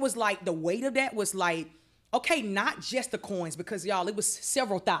 it was like the weight of that was like, okay, not just the coins, because y'all, it was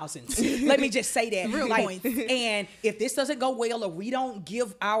several thousands. Let me just say that. Real coins. And if this doesn't go well, or we don't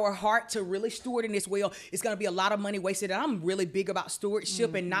give our heart to really stewarding this well, it's going to be a lot of money wasted. And I'm really big about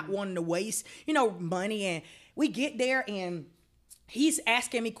stewardship and not wanting to waste, money. And we get there and he's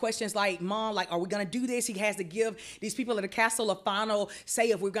asking me questions like, Mom, like, are we going to do this? He has to give these people at the castle a final say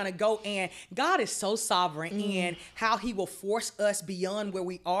if we're going to go. And God is so sovereign in how he will force us beyond where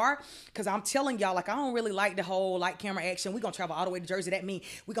we are. Because I'm telling y'all, like, I don't really like the whole light camera action. We're going to travel all the way to Jersey. That means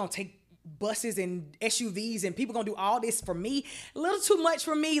we're going to take buses and SUVs and people gonna do all this for me. A little too much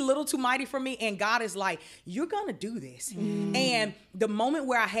for me, a little too mighty for me. And God is like, you're gonna do this. And the moment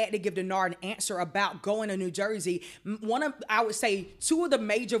where I had to give Denar an answer about going to New Jersey, I would say two of the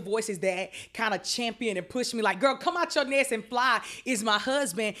major voices that kind of championed and pushed me like, girl, come out your nest and fly, is my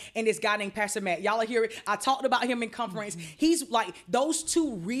husband and this guy named Pastor Matt. Y'all are hear it. I talked about him in conference. He's like, those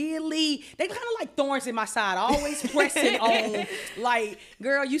two really, they kind of like thorns in my side, always pressing on, like,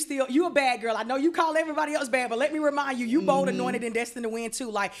 girl, you a bad girl. I know you call everybody else bad, but let me remind you, you bold, anointed, and destined to win too.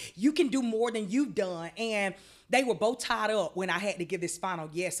 Like, you can do more than you've done. And they were both tied up when I had to give this final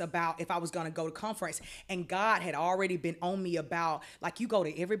yes about if I was going to go to conference. And God had already been on me about, like, you go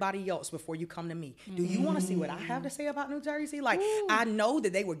to everybody else before you come to me. Do you want to see what I have to say about New Jersey? Like, I know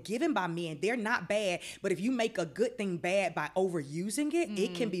that they were given by me and they're not bad, but if you make a good thing bad by overusing it,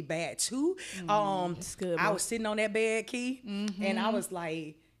 it can be bad too. That's good, I was sitting on that bed, Key, and I was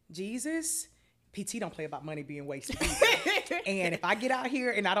like, Jesus, PT don't play about money being wasted. And if I get out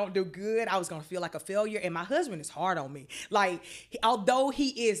here and I don't do good, I was going to feel like a failure. And my husband is hard on me. Like, although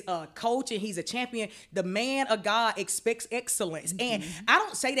he is a coach and he's a champion, the man of God expects excellence. And I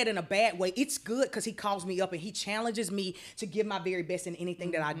don't say that in a bad way. It's good because he calls me up and he challenges me to give my very best in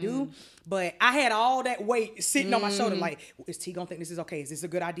anything that I do. But I had all that weight sitting on my shoulder, like, is T gonna think this is okay? Is this a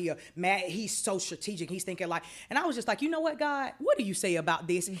good idea? Matt, he's so strategic. He's thinking like, and I was just like, you know what, God, what do you say about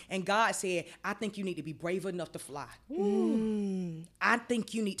this? And God said, I think you need to be brave enough to fly. I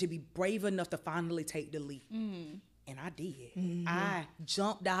think you need to be brave enough to finally take the leap. And I did. I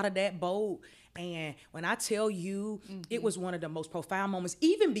jumped out of that boat. And when I tell you, it was one of the most profound moments,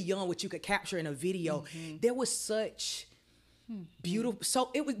 even beyond what you could capture in a video. There was such beautiful. So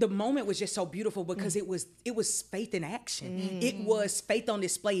the moment was just so beautiful because it was faith in action. It was faith on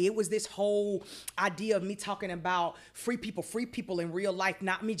display. It was this whole idea of me talking about free people in real life,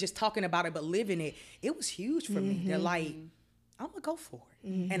 not me just talking about it, but living it. It was huge for me. They're like, I'm gonna go for it.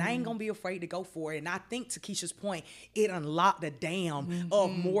 And I ain't gonna be afraid to go for it. And I think, to Keisha's point, it unlocked the dam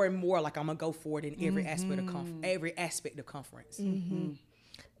of more and more, like, I'm gonna go for it in every aspect of conference.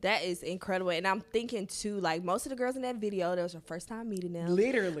 That is incredible. And I'm thinking too, like most of the girls in that video, that was her first time meeting them.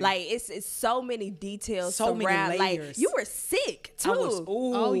 Literally. Like it's so many details. So many around. layers. Like you were sick too.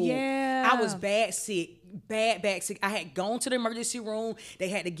 Oh, yeah. I was bad sick. Bad sick. I had gone to the emergency room. They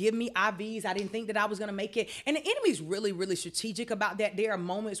had to give me IVs. I didn't think that I was going to make it. And the enemy's really, really strategic about that. There are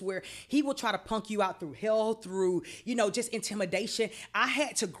moments where he will try to punk you out through hell, through, just intimidation. I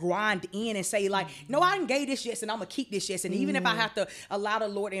had to grind in and say, like, no, I didn't gave this yes, and I'm going to keep this yes. And even if I have to allow the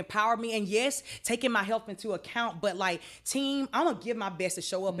Lord to empower me, and yes, taking my health into account, but like, team, I'm going to give my best to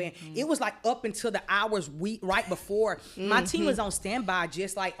show up. And it was like up until the hours right before, my team was on standby,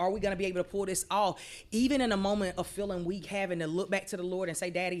 just like, are we going to be able to pull this off? Even in a moment of feeling weak, having to look back to the Lord and say,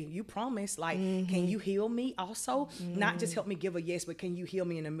 Daddy, you promised, like, can you heal me also? Not just help me give a yes, but can you heal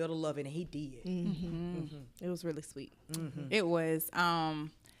me in the middle of it? And he did. It was really sweet. It was.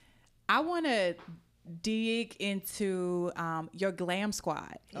 I want to dig into your glam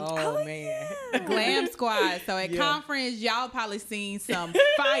squad. Oh man. Glam squad. So at conference, y'all probably seen some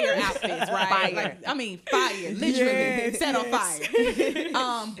fire outfits, right? Fire. Like, fire, literally set on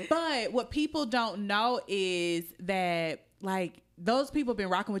fire. But what people don't know is that, like, those people have been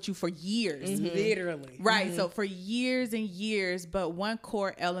rocking with you for years. Literally. Right. So for years and years, but one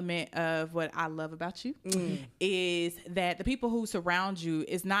core element of what I love about you is that the people who surround you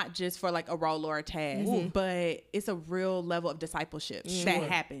is not just for like a role or a task, but it's a real level of discipleship that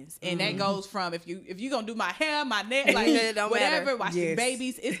happens. And that goes from if you're going to do my hair, my neck, like whatever, watching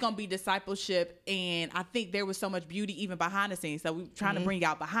babies, it's going to be discipleship. And I think there was so much beauty even behind the scenes. So we're trying to bring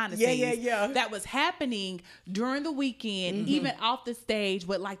out behind the scenes that was happening during the weekend, even off the stage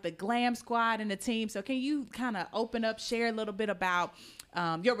with like the glam squad and the team. So can you kind of open up, share a little bit about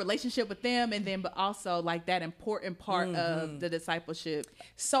your relationship with them, and then but also like that important part of the discipleship?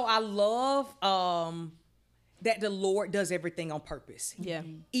 So I love that the Lord does everything on purpose. Yeah.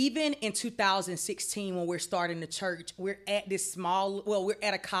 Even in 2016, when we're starting the church, we're at we're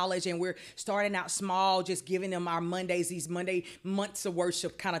at a college and we're starting out small, just giving them our Mondays, these Monday months of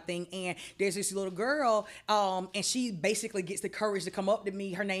worship kind of thing. And there's this little girl, and she basically gets the courage to come up to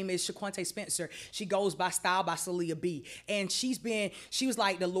me. Her name is Shaquante Spencer. She goes by Style by Celia B. And she was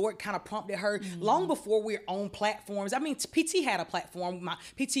like, the Lord kind of prompted her long before we're on platforms. I mean, PT had a platform. My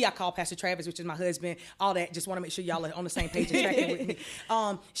PT, I call Pastor Travis, which is my husband, all that. Just want to make sure y'all are on the same page and tracking with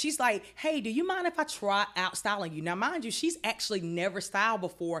me. She's like, hey, do you mind if I try out styling you? Now, mind you, she's actually never styled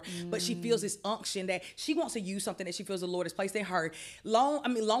before, but she feels this unction that she wants to use something that she feels the Lord has placed in her.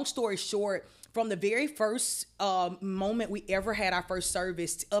 Long story short, from the very first moment we ever had our first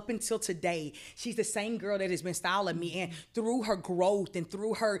service up until today, she's the same girl that has been styling me. And through her growth and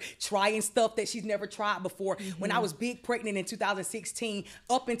through her trying stuff that she's never tried before, when I was big pregnant in 2016,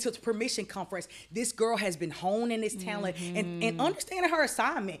 up until the permission conference, this girl has been honing this talent and understanding her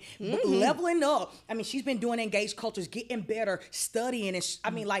assignment, leveling up. I mean, she's been doing engaged cultures, getting better, studying. And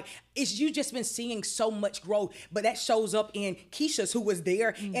you just been seeing so much growth, but that shows up in Keisha's, who was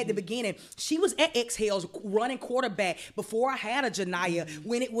there at the beginning. She was at Exhales running quarterback before I had a Janiyah,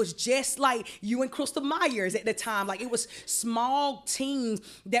 when it was just like you and Crystal Myers at the time. Like, it was small teams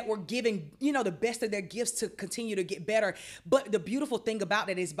that were giving, the best of their gifts to continue to get better. But the beautiful thing about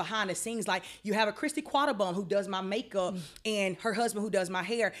it is behind the scenes, like you have a Christy Quattlebaum who does my makeup and her husband who does my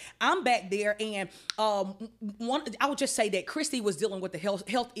hair. I'm back there, and I would just say that Christy was dealing with the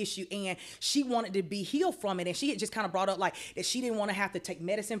health issue, and she wanted to be healed from it. And she had just kind of brought up like that she didn't want to have to take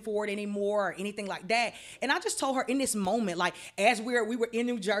medicine for it anymore or anything like that. And I just told her in this moment, like as we were in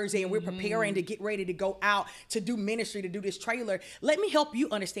New Jersey and we're preparing to get ready to go out to do ministry, to do this trailer, let me help you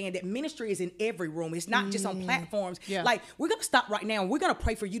understand that ministry is in every room. It's not just on platforms. Yeah. Like, we're going to stop right now and we're going to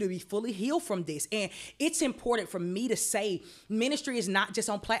pray for you to be fully healed from this. And it's important for me to say ministry is not just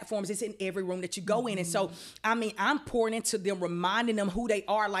on platforms. It's in every room that you go in. And so, I'm pouring into them, reminding them who they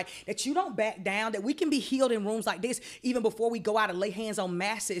are, like that you don't back down, that we can be healed in rooms like this even before we go out and lay hands on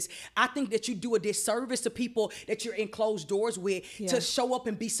masses. I think that you do a disservice to people that you're in closed doors with to show up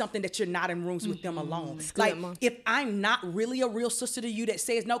and be something that you're not in rooms with them alone. Like, if I'm not really a real sister to you that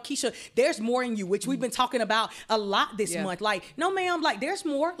says, no, Keisha, there's more in you, which we've been talking about a lot this month. Like, no, ma'am, like there's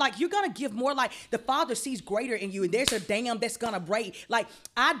more. Like, you're going to give more. Like, the Father sees greater in you, and there's a dam that's going to break. Like,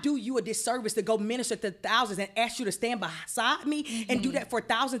 I do you a disservice to go minister to thousands and ask you to stand beside me and do that for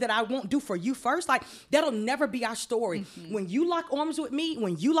thousands that I won't do for you first. Like, that'll never be our story. When you lock arms with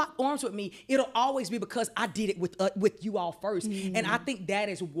me, me, it'll always be because I did it with you all first. And I think that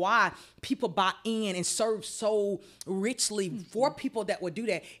is why people buy in and serve so richly for people that would do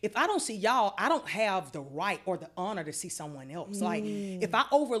that. If I don't see y'all, I don't have the right or the honor to see someone else. Like, if I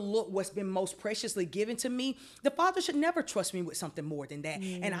overlook what's been most preciously given to me, the Father should never trust me with something more than that.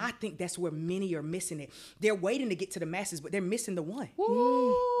 And I think that's where many are missing it. They're waiting to get to the masses, but they're missing the one.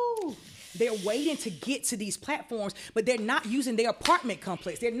 Woo! They're waiting to get to these platforms, but they're not using their apartment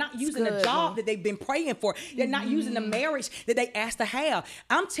complex. They're not using the job that they've been praying for. They're not using the marriage that they asked to have.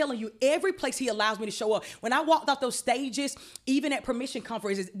 I'm telling you, every place he allows me to show up. When I walked off those stages, even at permission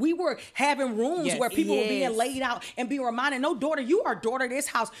conferences, we were having rooms where people were being laid out and being reminded, no, daughter, you are daughter of this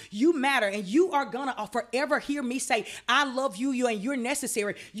house. You matter, and you are going to forever hear me say, I love you, and you're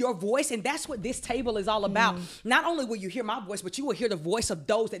necessary. Your voice, and that's what this table is all about. Not only will you hear my voice, but you will hear the voice of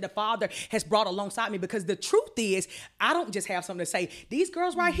those that the Father has brought alongside me, because the truth is, I don't just have something to say. These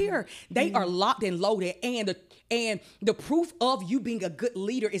girls right here, they are locked and loaded, and the proof of you being a good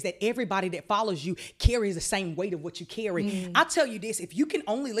leader is that everybody that follows you carries the same weight of what you carry. I'll tell you this, if you can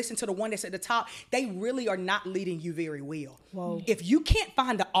only listen to the one that's at the top, they really are not leading you very well. Whoa. If you can't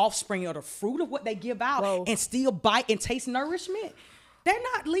find the offspring or the fruit of what they give out and still bite and taste nourishment, they're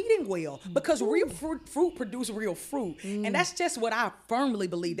not leading well, because real fruit produce real fruit. And that's just what I firmly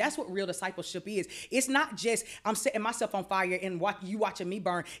believe. That's what real discipleship is. It's not just I'm setting myself on fire and you watching me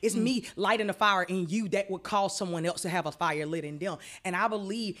burn. It's me lighting a fire in you that would cause someone else to have a fire lit in them. And I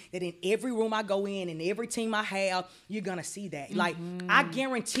believe that in every room I go in every team I have, you're going to see that. Like, I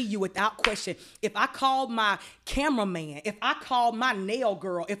guarantee you without question, if I called my cameraman, if I called my nail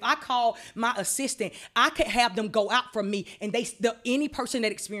girl, if I called my assistant, I could have them go out for me, and any person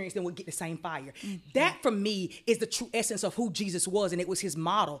that experienced them would get the same fire. That for me is the true essence of who Jesus was, and it was his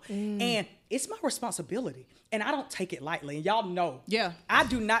model. And it's my responsibility, and I don't take it lightly. And y'all know, I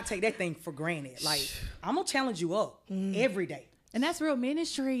do not take that thing for granted. Like, I'm gonna challenge you up every day. And that's real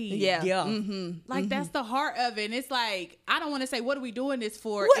ministry. Like, that's the heart of it. And it's like, I don't want to say, what are we doing this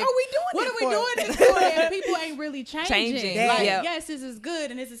for? What are we doing this for? And people ain't really changing. Like, yes, this is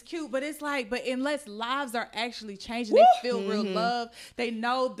good and this is cute, but it's like, but unless lives are actually changing, they feel real love. They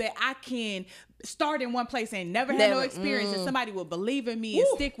know that I can start in one place and never have no experience, and somebody will believe in me and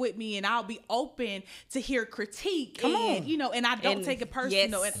stick with me, and I'll be open to hear critique. And I don't take it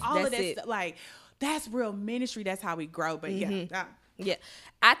personal, and all of that stuff. Like, that's real ministry. That's how we grow. But yeah,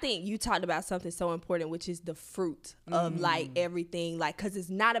 I think you talked about something so important, which is the fruit of like everything, like, because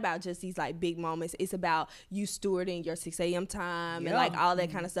it's not about just these like big moments. It's about you stewarding your 6 a.m. time and like all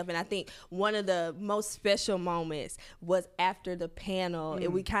that kind of stuff. And I think one of the most special moments was after the panel,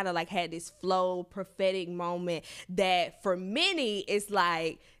 and we kind of like had this flow prophetic moment that for many it's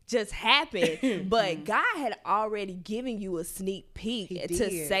like just happened, but God had already given you a sneak peek to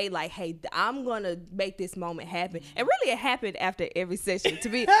say like, hey, I'm gonna make this moment happen. And really it happened after every session, to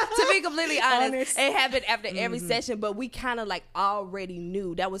be completely honest. It happened after every session, but we kind of like already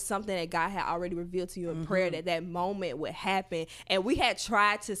knew that was something that God had already revealed to you in prayer, that moment would happen. And we had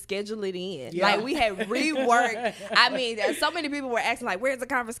tried to schedule it in. Like, we had reworked. I mean, so many people were asking like, where's the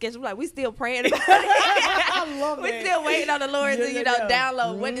conference schedule? Like, we still praying about it. I love it. We're still waiting on the Lord to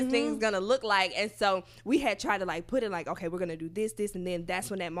download what this thing's gonna look like. And so we had tried to like put it like, okay, we're gonna do this, and then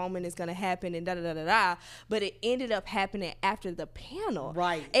that's when that moment is gonna happen, and but it ended up happening after the panel.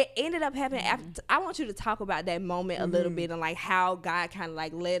 Right. It ended up happening after. I want you to talk about that moment a little bit, and like how God kind of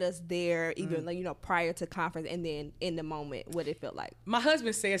like led us there, even like, prior to conference, and then in the moment what it felt like. My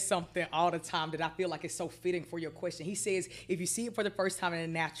husband says something all the time that I feel like is so fitting for your question. He says, if you see it for the first time in the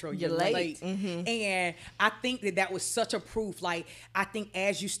natural, you're late. And I think that was such a proof. Like, I think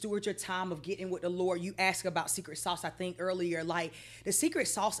as you steward your time of getting with the Lord, you asked about secret sauce, I think earlier, like, the secret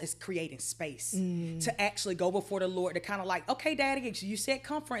sauce is creating space to actually go before the Lord, to kind of like, okay, Daddy, you said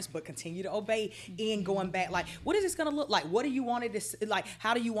conference, but continue to obey in going back. Like, what is this going to look like? What do you want this, like,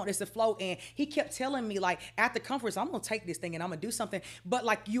 how do you want this to flow? And he kept telling me, like, at the conference, I'm going to take this thing and I'm going to do something. But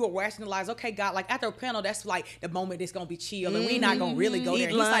like, you will rationalize, okay, God, like after a panel, that's like the moment it's going to be chill, and we're not going to really go there.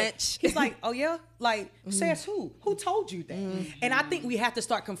 He's like, oh yeah? Like, says who? Who told you that? And I think we have to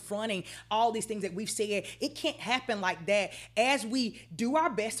start confronting all these things that we've said. It can't happen like that. As we do our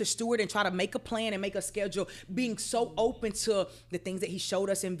best to steward and try to make a plan and make a schedule, being so open to the things that he showed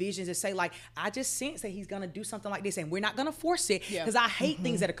us in visions and say like, I just sense that he's going to do something like this, and we're not going to force it, because I hate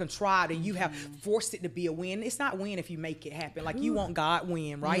things that are contrived and you have forced it to be a win. It's not win if you make it happen. Like you want God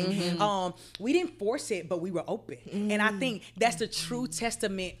win, right? We didn't force it, but we were open. And I think that's the true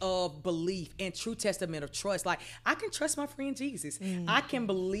testament of belief and true testament of trust. Like I can trust my friend Jesus. I can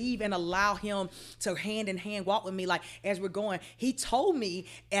believe and allow him to hand in hand walk with me. Like as we're going, he told me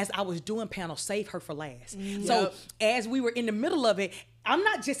as I was doing panel, save her for last. So as we were in the middle of it, I'm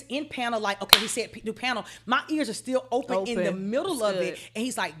not just in panel like, okay, he said do panel. My ears are still open. In the middle of it. And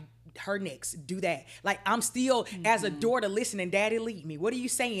he's like, her next, do that. Like I'm still as a daughter listening, Daddy lead me. What are you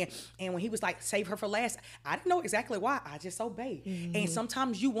saying? And when he was like, save her for last, I didn't know exactly why. I just obeyed. And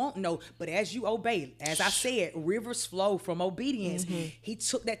sometimes you won't know, but as you obey, as I said, rivers flow from obedience. He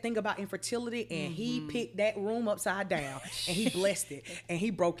took that thing about infertility and he picked that room upside down and he blessed it and he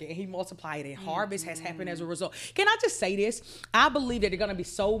broke it and he multiplied it. And harvest has happened as a result. Can I just say this? I believe that there are going to be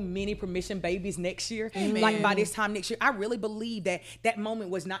so many permission babies next year. Like by this time next year, I really believe that that moment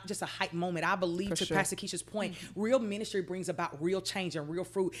was not just a hype moment. I believe, to Pastor Keisha's point, real ministry brings about real change and real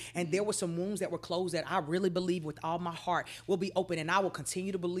fruit. And there were some wounds that were closed that I really believe with all my heart will be open. And I will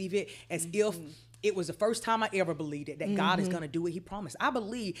continue to believe it as if it was the first time I ever believed it, that God is going to do what he promised. I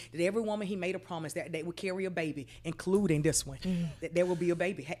believe that every woman he made a promise that they would carry a baby, including this one, that there will be a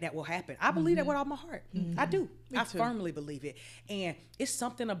baby that will happen. I believe that with all my heart. I do. I firmly believe it. And it's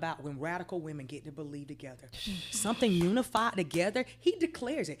something about when radical women get to believe together, something unified together. He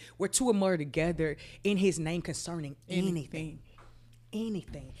declares it. Where two or more are together in his name concerning anything.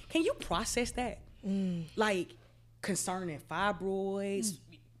 Can you process that? Like concerning fibroids,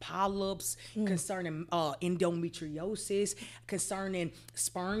 polyps, concerning endometriosis, concerning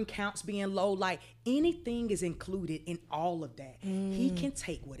sperm counts being low. Like anything is included in all of that. He can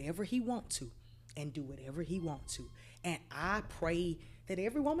take whatever he wants to and do whatever he wants to. And I pray that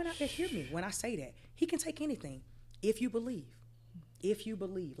every woman out there hear me when I say that. He can take anything if you believe. If you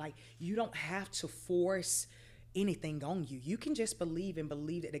believe. Like you don't have to force anything on you. You can just believe and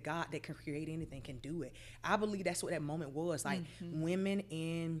believe that the God that can create anything can do it. I believe that's what that moment was. Like women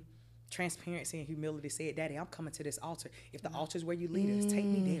in transparency and humility said, Daddy, I'm coming to this altar. If the altar is where you lead us, take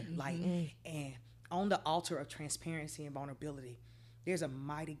me there. Like, and on the altar of transparency and vulnerability, there's a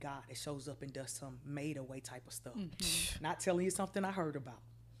mighty God that shows up and does some made away type of stuff. Not telling you something I heard about.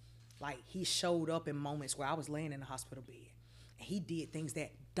 Like he showed up in moments where I was laying in the hospital bed and he did things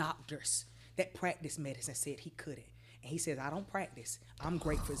that doctors that practice medicine said he couldn't. And he says, I don't practice. I'm a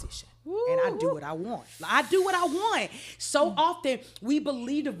great physician. And I do what I want. I do what I want. So often we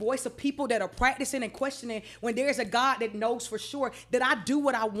believe the voice of people that are practicing and questioning when there's a God that knows for sure that I do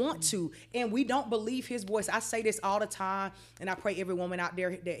what I want to. And we don't believe his voice. I say this all the time. And I pray every woman out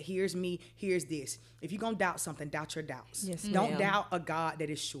there that hears me hears this. If you're going to doubt something, doubt your doubts. Yes, don't doubt a God that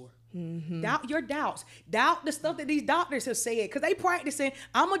is sure. Doubt your doubts. Doubt the stuff that these doctors have said, because they practicing.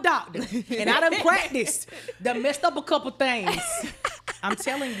 I'm a doctor and I done practiced. Done messed up a couple things. I'm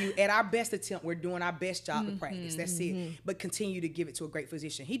telling you, at our best attempt, we're doing our best job to practice. That's it. But continue to give it to a great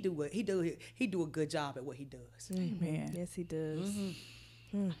physician. He do a good job at what he does. Amen. Yes, he does.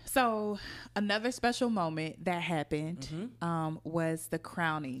 So another special moment that happened was the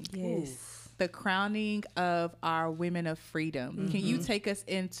crowning. Yes. The crowning of our women of freedom. Can you take us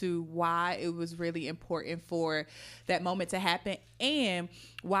into why it was really important for that moment to happen and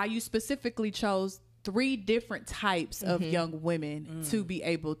why you specifically chose 3 different types of young women to be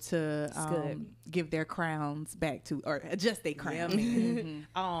able to give their crowns back to, or adjust their crown?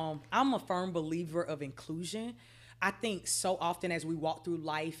 I'm a firm believer of inclusion. I think so often as we walk through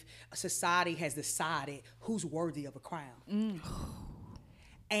life, society has decided who's worthy of a crown.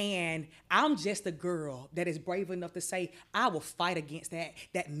 And I'm just a girl that is brave enough to say, I will fight against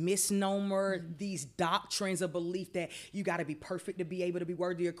that misnomer, these doctrines of belief that you got to be perfect to be able to be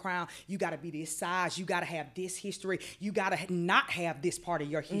worthy of a crown. You got to be this size. You got to have this history. You got to not have this part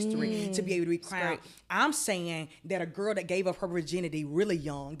of your history to be able to be crowned. I'm saying that a girl that gave up her virginity really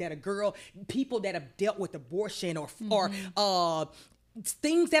young, that a girl, people that have dealt with abortion or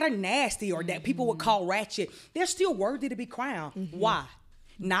things that are nasty or that people would call ratchet, they're still worthy to be crowned. Why?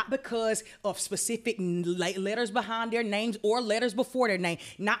 Not because of specific letters behind their names or letters before their name.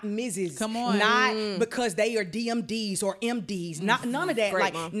 Not Mrs. Come on. Not because they are DMDs or MDs. None of that.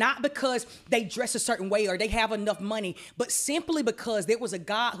 Great, not because they dress a certain way or they have enough money, but simply because there was a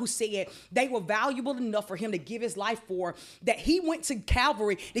God who said they were valuable enough for him to give his life for, that he went to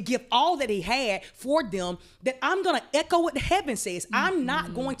Calvary to give all that he had for them, that I'm going to echo what the heaven says. I'm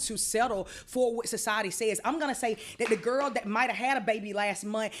not going to settle for what society says. I'm going to say that the girl that might have had a baby last month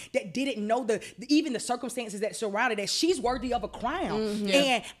month that didn't know even the circumstances that surrounded that she's worthy of a crown.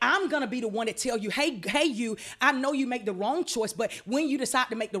 And I'm going to be the one to tell you, hey, you, I know you make the wrong choice, but when you decide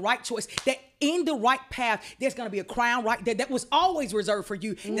to make the right choice, that in the right path, there's going to be a crown right there that was always reserved for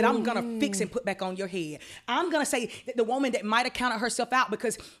you that I'm going to fix and put back on your head. I'm going to say that the woman that might have counted herself out,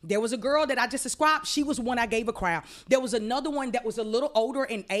 because there was a girl that I just described, she was one I gave a crown. There was another one that was a little older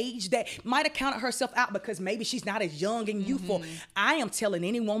in age that might have counted herself out because maybe she's not as young and youthful. I am telling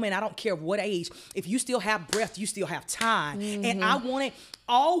any woman, I don't care what age, if you still have breath, you still have time. And I wanted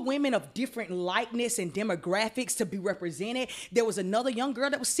all women of different likeness and demographics to be represented. There was another young girl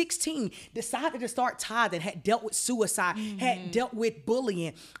that was 16, decided to start tithing, had dealt with suicide, had dealt with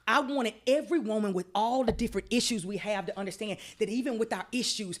bullying. I wanted every woman with all the different issues we have to understand that even with our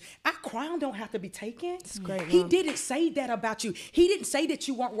issues, our crown don't have to be taken. That's great, He Mom. didn't say that about you. He didn't say that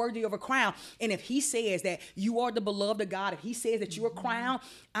you weren't worthy of a crown. And if he says that you are the beloved of God, if he says that you're a crown,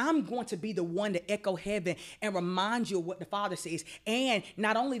 I'm going to be the one to echo heaven and remind you of what the Father says. And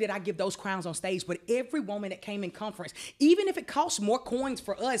not only did I give those crowns on stage, but every woman that came in conference, even if it costs more coins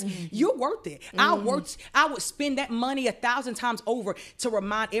for us, you're worth it. I would spend that money 1,000 times over to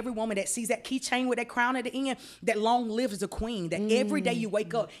remind every woman that sees that keychain with that crown at the end that long lives the queen, that every day you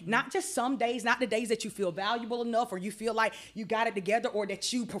wake up, not just some days, not the days that you feel valuable enough or you feel like you got it together or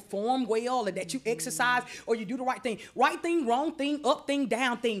that you perform well or that you exercise or you do the right thing, wrong thing, up thing,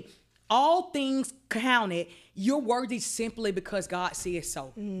 down thing. All things counted, you're worthy simply because God says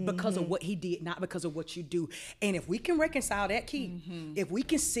so, because of what he did, not because of what you do. And if we can reconcile that, Key, if we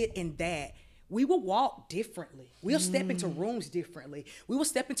can sit in that, we will walk differently. We'll step into rooms differently. We will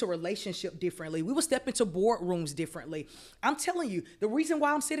step into relationship differently. We will step into boardrooms differently. I'm telling you, the reason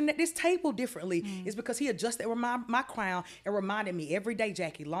why I'm sitting at this table differently is because he adjusted my crown and reminded me every day,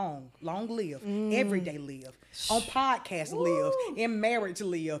 Jackie, long live. Every day live. On podcast live. In marriage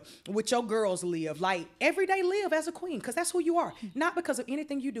live. With your girls live. Like every day live as a queen, because that's who you are. Not because of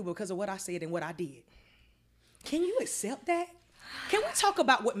anything you do, but because of what I said and what I did. Can you accept that? Can we talk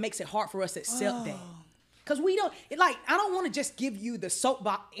about what makes it hard for us to accept that? Because we don't, I don't want to just give you the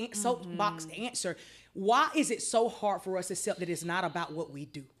soapbox answer. Why is it so hard for us to accept that it's not about what we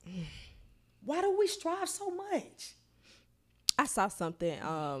do? Why do we strive so much? I saw something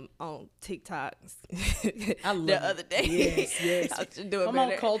on TikTok the other day. Yes. Come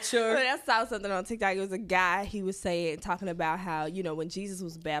on, culture. But I saw something on TikTok. It was a guy. He was talking about how, when Jesus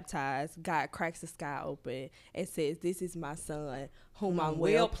was baptized, God cracks the sky open and says, "This is my son, whom I'm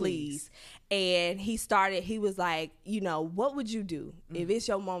well pleased." And he was like, what would you do if it's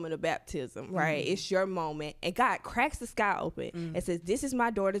your moment of baptism, right? It's your moment. And God cracks the sky open and says, "This is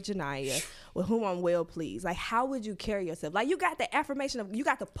my daughter, Janiyah, with whom I'm well pleased." Like, how would you carry yourself? Like, you got the affirmation you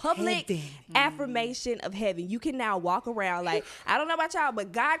got the public affirmation of heaven. You can now walk around like, I don't know about y'all,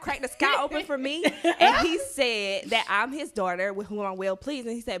 but God cracked the sky open for me. And he said that I'm his daughter with whom I'm well pleased.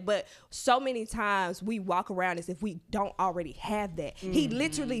 And he said, but so many times we walk around as if we don't already have that. He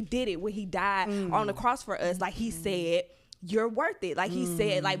literally did it when he died on the cross for us. Like, he said, you're worth it. Like, he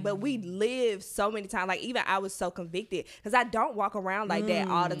said, but we live so many times. Like, even I was so convicted because I don't walk around like that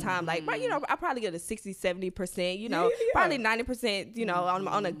all the time. Like, but I probably get a 60-70%, probably 90%,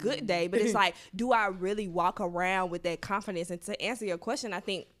 on a good day. But it's like, do I really walk around with that confidence? And to answer your question, I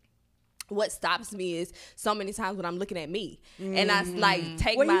think what stops me is so many times when I'm looking at me and I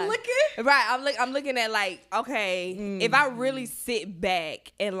take what my, you looking? Right. I'm looking at okay, if I really sit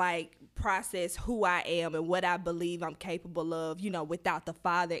back and process who I am and what I believe I'm capable of, without the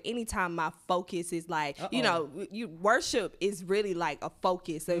Father, anytime my focus is worship is really a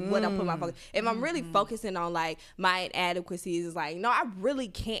focus of what I put my focus. If I'm really focusing on my inadequacies, is no, I really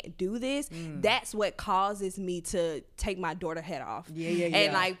can't do this. That's what causes me to take my daughter hat off.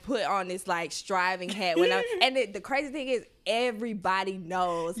 And put on this striving hat when the crazy thing is, everybody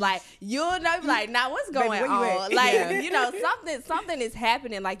knows. You'll know, now what's going on? Something is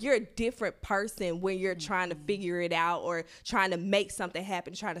happening. You're a different person when you're trying to figure it out or trying to make something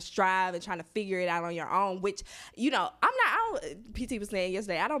happen, trying to strive and trying to figure it out on your own, which, PT was saying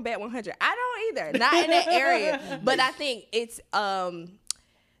yesterday, I don't bet 100. I don't either. Not in that area. But I think it's,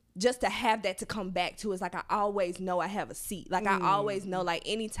 just to have that to come back to is I always know I have a seat. I always know,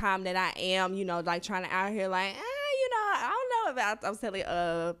 anytime that I am, trying to out here, I don't know about, I was telling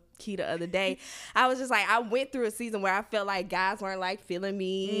Key the other day. I was just like, I went through a season where I felt like guys weren't like feeling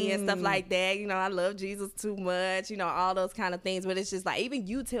me and stuff like that. You know, I love Jesus too much, you know, all those kind of things. But it's just like, even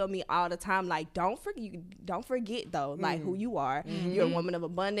you tell me all the time, like, don't forget though, like who you are. You're a woman of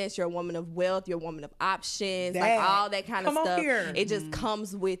abundance. You're a woman of wealth. You're a woman of options. Like all that kind of stuff. It just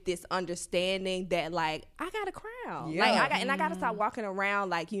comes with this understanding that like, I got a crown. Yeah. Like I got to stop walking around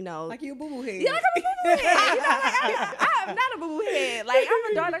like, you know. Like you a boo-boo head. Yeah, like I'm a boo-boo head. You know, like I'm not a boo-boo head. Like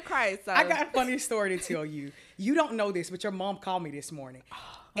I'm a daughter of Christ. So. I got a funny story to tell you. You don't know this, but your mom called me this morning.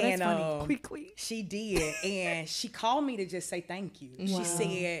 That's funny. Quickly. She did. And she called me to just say thank you. Wow. She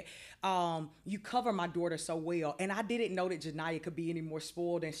said, you cover my daughter so well. And I didn't know that Janiyah could be any more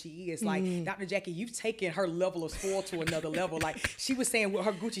spoiled than she is. Like, Dr. Jackie, you've taken her level of spoil to another level. Like, she was saying with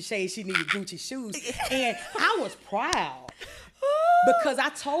her Gucci shades, she needed Gucci shoes. And I was proud. Because I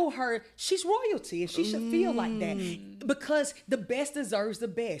told her she's royalty and she should feel like that. Because the best deserves the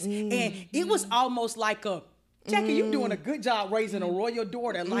best. And it was almost like a, Jackie, you're doing a good job raising a royal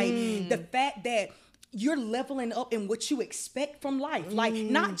daughter. Like the fact that you're leveling up in what you expect from life. Like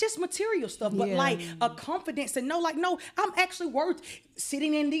not just material stuff, but like a confidence to know like, no, I'm actually worth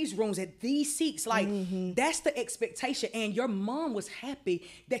sitting in these rooms at these seats. Like that's the expectation. And your mom was happy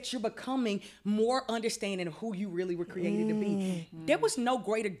that you're becoming more understanding of who you really were created to be. There was no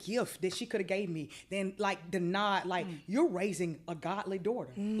greater gift that she could have gave me than like the nod, like you're raising a godly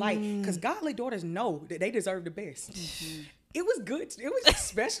daughter. Like, because godly daughters know that they deserve the best. It was good. It was just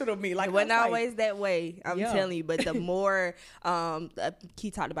special to me. Like it wasn't always that way. I'm telling you. But the more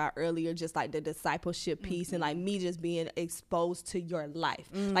Key talked about earlier, just like the discipleship piece and like me just being exposed to your life.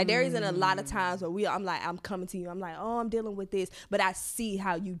 Like there isn't a lot of times where I'm like, I'm coming to you. I'm like, oh, I'm dealing with this. But I see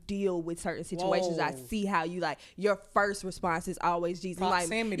how you deal with certain situations. I see how you like your first response is always Jesus.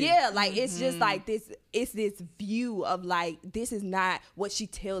 Proximity. Like, like it's just like this. It's this view of like this is not what she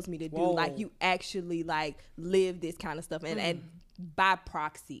tells me to do. Like you actually like live this kind of stuff and by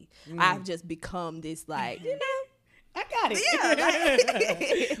proxy, I've just become this like, you know, I got it.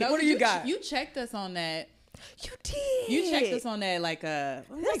 Yeah. Like, no, what do you got? You checked us on that. You did. You checked us on that like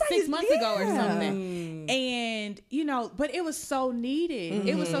 6 months ago or something. And you know, but it was so needed.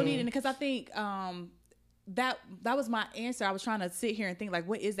 It was so needed because I think that was my answer. I was trying to sit here and think like,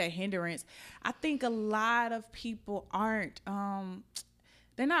 what is that hindrance? I think a lot of people aren't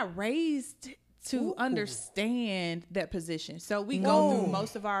they're not raised to understand that position. So we go through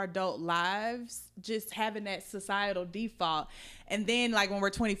most of our adult lives just having that societal default. And then like when we're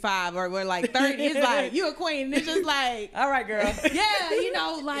 25 or we're like 30, it's like, you a queen. And it's just like, all right, girl. Yeah, you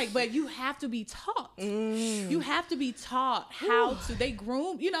know, like, but you have to be taught. You have to be taught how to, they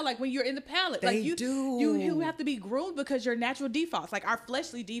groom, you know, like when you're in the palette, like you have to be groomed because your natural defaults, like our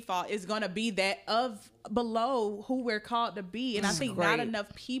fleshly default is going to be that of below who we're called to be. And I think not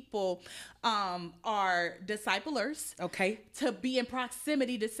enough people are disciplers. Okay. To be in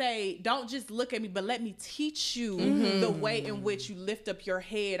proximity to say, don't just look at me, but let me teach you the way in which you lift up your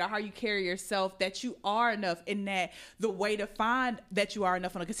head or how you carry yourself, that you are enough, and that the way to find that you are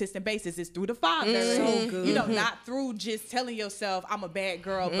enough on a consistent basis is through the Father. So good. You know, not through just telling yourself I'm a bad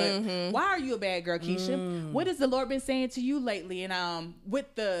girl, but why are you a bad girl, Keisha? What has the Lord been saying to you lately? And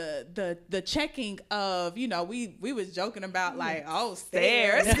with the checking of, you know, we was joking about like, oh,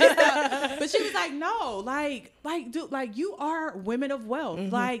 stairs. But she was like, no, like dude, like you are women of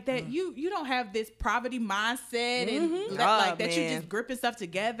wealth, like that you don't have this poverty mindset and like that you just gripping stuff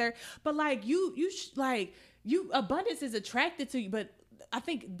together, but like you abundance is attracted to you, but I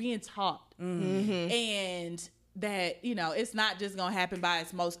think being taught and that, you know, it's not just gonna happen by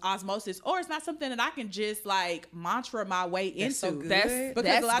osmosis, or it's not something that I can just like mantra my way into. So good.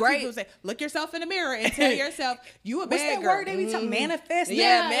 Because a lot of people say, look yourself in the mirror and tell yourself you a bad girl. What's that word they be talking? Manifest.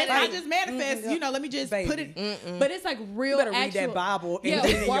 Not just manifest. You know, let me just put it. But it's like real. You better read that Bible and put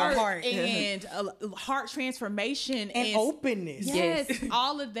it in your heart and heart transformation and openness. Yes,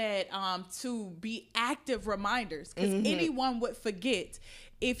 all of that to be active reminders, because anyone would forget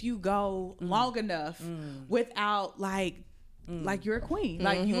if you go long enough without like you're a queen,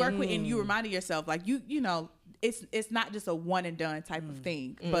 like you are a queen, and you reminded yourself like you know it's not just a one and done type of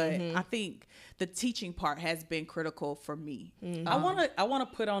thing. But I think the teaching part has been critical for me. I want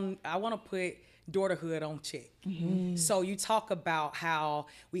to put daughterhood on check. So you talk about how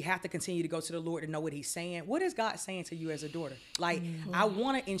we have to continue to go to the Lord to know what he's saying. What is God saying to you as a daughter? Like, I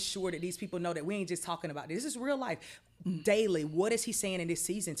want to ensure that these people know that we ain't just talking about this. This is real life. Daily, what is he saying in this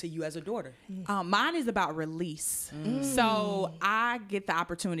season to you as a daughter? Mine is about release. So I get the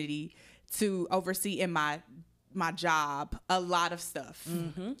opportunity to oversee in my my job, a lot of stuff.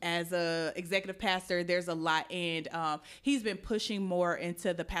 As a executive pastor, there's a lot, and he's been pushing more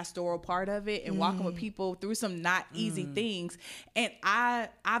into the pastoral part of it and walking with people through some not easy things. And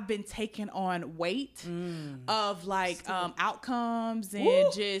I've been taking on weight of like outcomes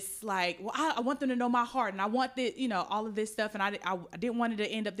and just like, well, I want them to know my heart, and I want this, you know, all of this stuff, and I didn't want it to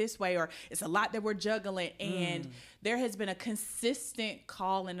end up this way, or it's a lot that we're juggling. And there has been a consistent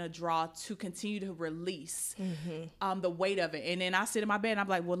call and a draw to continue to release the weight of it. And then I sit in my bed and I'm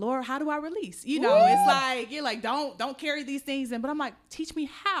like, well, Lord, how do I release? You know, it's like, you're like, don't carry these things in. But I'm like, teach me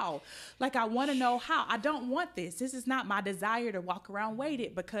how. Like, I want to know how. I don't want this. This is not my desire to walk around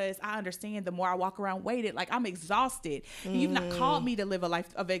weighted, because I understand the more I walk around weighted, like, I'm exhausted. And you've not called me to live a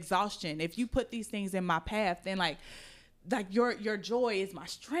life of exhaustion. If you put these things in my path, then like your joy is my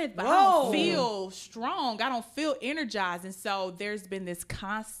strength, but I don't feel strong. I don't feel energized. And so there's been this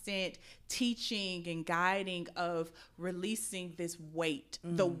constant teaching and guiding of releasing this weight,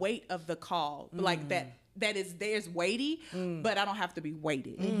 the weight of the call, like there's weighty, but I don't have to be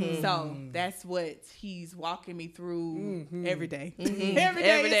weighted. So that's what he's walking me through every day.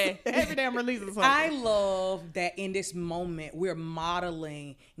 Every day I'm releasing something. I love that in this moment we're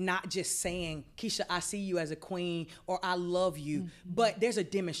modeling, not just saying, Keisha, I see you as a queen, or I love you, but there's a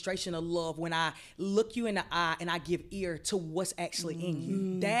demonstration of love when I look you in the eye and I give ear to what's actually in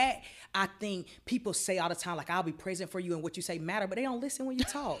you. That, I think people say all the time, like, I'll be present for you and what you say matter, but they don't listen when you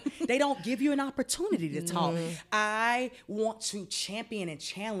talk. They don't give you an opportunity to talk. I want to champion and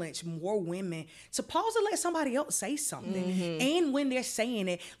challenge more women to pause and let somebody else say something. And when they're saying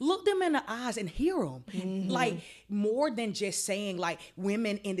it, look them in the eyes and hear them. Like, more than just saying, like,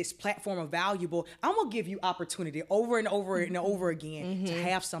 women in this platform are valuable. I'm going to give you opportunity over and over and over again to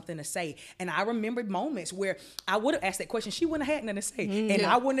have something to say. And I remembered moments where I would have asked that question. She wouldn't have had nothing to say. And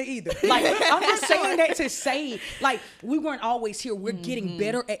I wouldn't have either. Like, I'm just saying that to say, like, we weren't always here. We're getting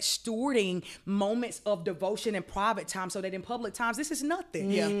better at stewarding moments of devotion and private time, so that in public times, this is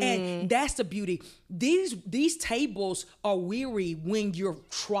nothing. And that's the beauty. These tables are weary when you're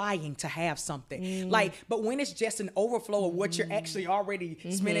trying to have something. Like, but when it's just an overflow of what you're actually already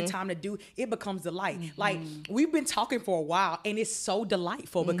spending time to do, it becomes delight. Like, we've been talking for a while, and it's so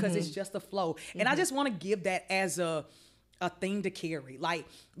delightful because it's just a flow. And I just want to give that as a thing to carry. Like,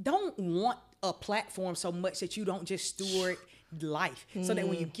 don't want a platform so much that you don't just steward life, so that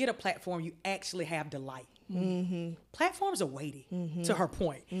when you get a platform, you actually have delight. Platforms are weighty, to her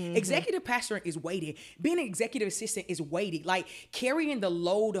point. Executive pastoring is weighty. Being an executive assistant is weighty. Like, carrying the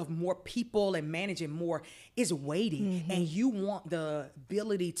load of more people and managing more is weighty. And you want the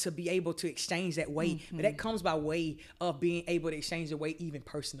ability to be able to exchange that weight. But that comes by way of being able to exchange the weight even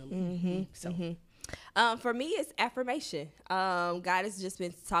personally. For me, it's affirmation. God has just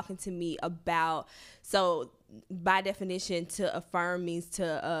been talking to me about, so by definition, to affirm means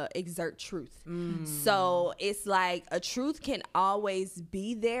to exert truth. So it's like a truth can always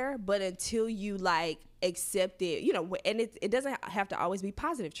be there, but until you like accept it, you know, and it doesn't have to always be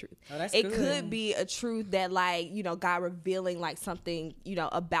positive truth. It good. Could be a truth that, like, you know, God revealing like something, you know,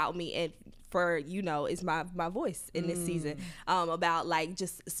 about me, and for, you know, is my voice in this season, about like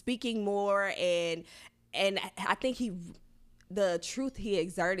just speaking more, and I think the truth he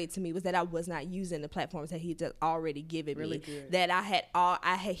exerted to me was that I was not using the platforms that he just already given me. Good. That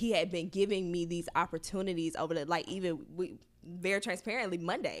he had been giving me these opportunities over the, like, even very transparently,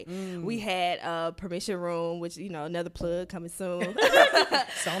 Monday we had a permission room, which, you know, another plug coming soon.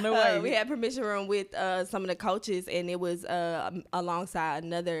 It's on the way. We had permission room with some of the coaches, and it was alongside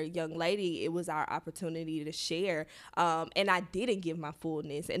another young lady. It was our opportunity to share, and I didn't give my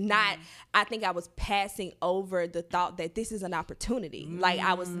fullness, and I think I was passing over the thought that this is an opportunity. Like,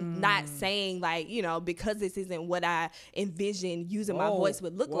 I was not saying, like, you know, because this isn't what I envisioned using my voice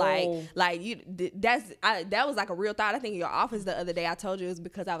would look like that was like a real thought. I think your office the other day, I told you it was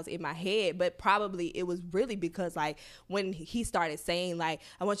because I was in my head, but probably it was really because, like, when he started saying, like,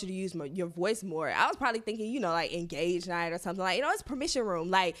 I want you to use your voice more, I was probably thinking, you know, like engage night or something, like, you know, it's permission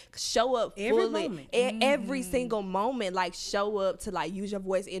room, like, show up every fully, moment. Every single moment, like, show up to, like, use your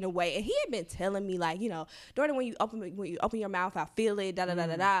voice in a way. And he had been telling me, like, you know, Jordan, when you open your mouth, I feel it, da da da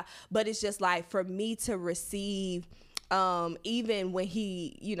da da. But it's just like, for me to receive, even when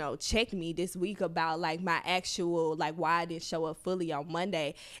he, you know, checked me this week about, like, my actual, like, why I didn't show up fully on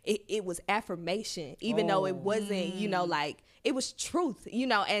Monday, it was affirmation, though it wasn't, you know, like, it was truth, you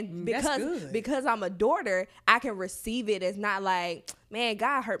know, and because I'm a daughter, I can receive it as not like, man,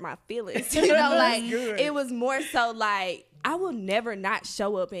 God hurt my feelings, you know, like, it was more so like, I will never not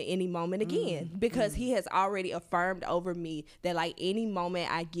show up in any moment again, because he has already affirmed over me that, like, any moment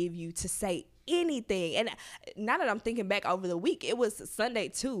I give you to say anything. And now that I'm thinking back over the week, it was Sunday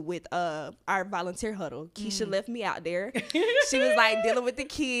too with our volunteer huddle. Keisha left me out there. She was like dealing with the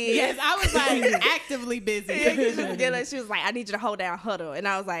kids. Yes, I was like actively busy. She was like, I need you to hold down huddle. And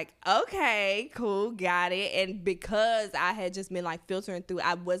I was like, okay, cool, got it. And because I had just been like filtering through,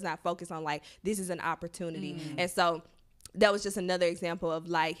 I was not focused on like, this is an opportunity. And so that was just another example of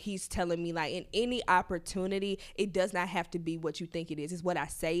like, he's telling me like, in any opportunity, it does not have to be what you think it is. It's what I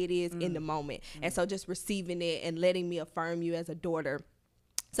say it is in the moment. And so just receiving it and letting me affirm you as a daughter.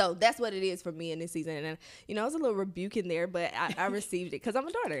 So that's what it is for me in this season. And, you know, it was a little rebuke in there, but I received it because I'm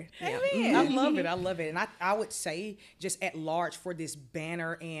a daughter. Yeah. I love it. I love it. And I would say just at large for this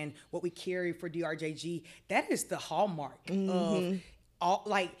banner and what we carry for DRJG, that is the hallmark of all,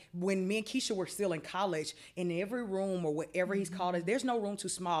 like when me and Keisha were still in college, in every room or whatever he's called us, there's no room too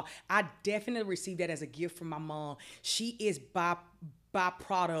small. I definitely received that as a gift from my mom. She is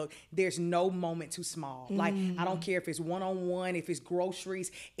byproduct. There's no moment too small. Like, I don't care if it's one-on-one, if it's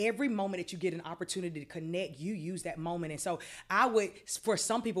groceries, every moment that you get an opportunity to connect, you use that moment. And so I would, for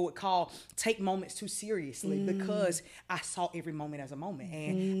some people would call, take moments too seriously because I saw every moment as a moment.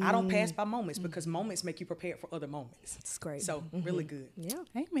 And I don't pass by moments because moments make you prepared for other moments. It's great. So really good. Yeah.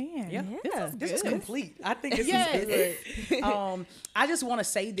 Amen. Yeah. This is good. complete. I think this is good. I just want to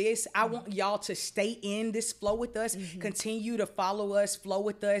say this. I want y'all to stay in this flow with us. Continue to follow us, flow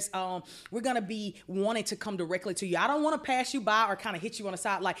with us. We're going to be wanting to come directly to you. I don't want to pass you by or kind of hit you on the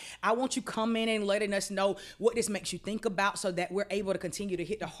side. Like, I want you coming and letting us know what this makes you think about so that we're able to continue to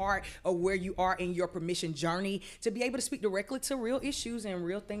hit the heart of where you are in your permission journey to be able to speak directly to real issues and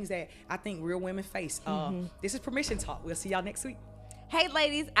real things that I think real women face. This is Permission Talk. We'll see y'all next week. Hey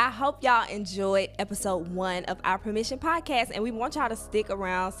ladies, I hope y'all enjoyed episode 1 of our Permission Podcast, and we want y'all to stick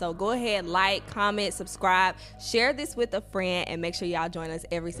around. So go ahead, like, comment, subscribe, share this with a friend, and make sure y'all join us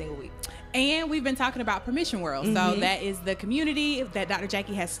every single week. And we've been talking about Permission World. So that is the community that Dr.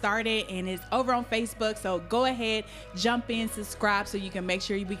 Jackie has started, and it's over on Facebook. So go ahead, jump in, subscribe so you can make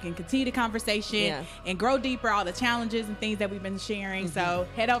sure we can continue the conversation and grow deeper, all the challenges and things that we've been sharing. So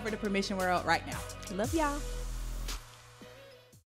head over to Permission World right now. Love y'all.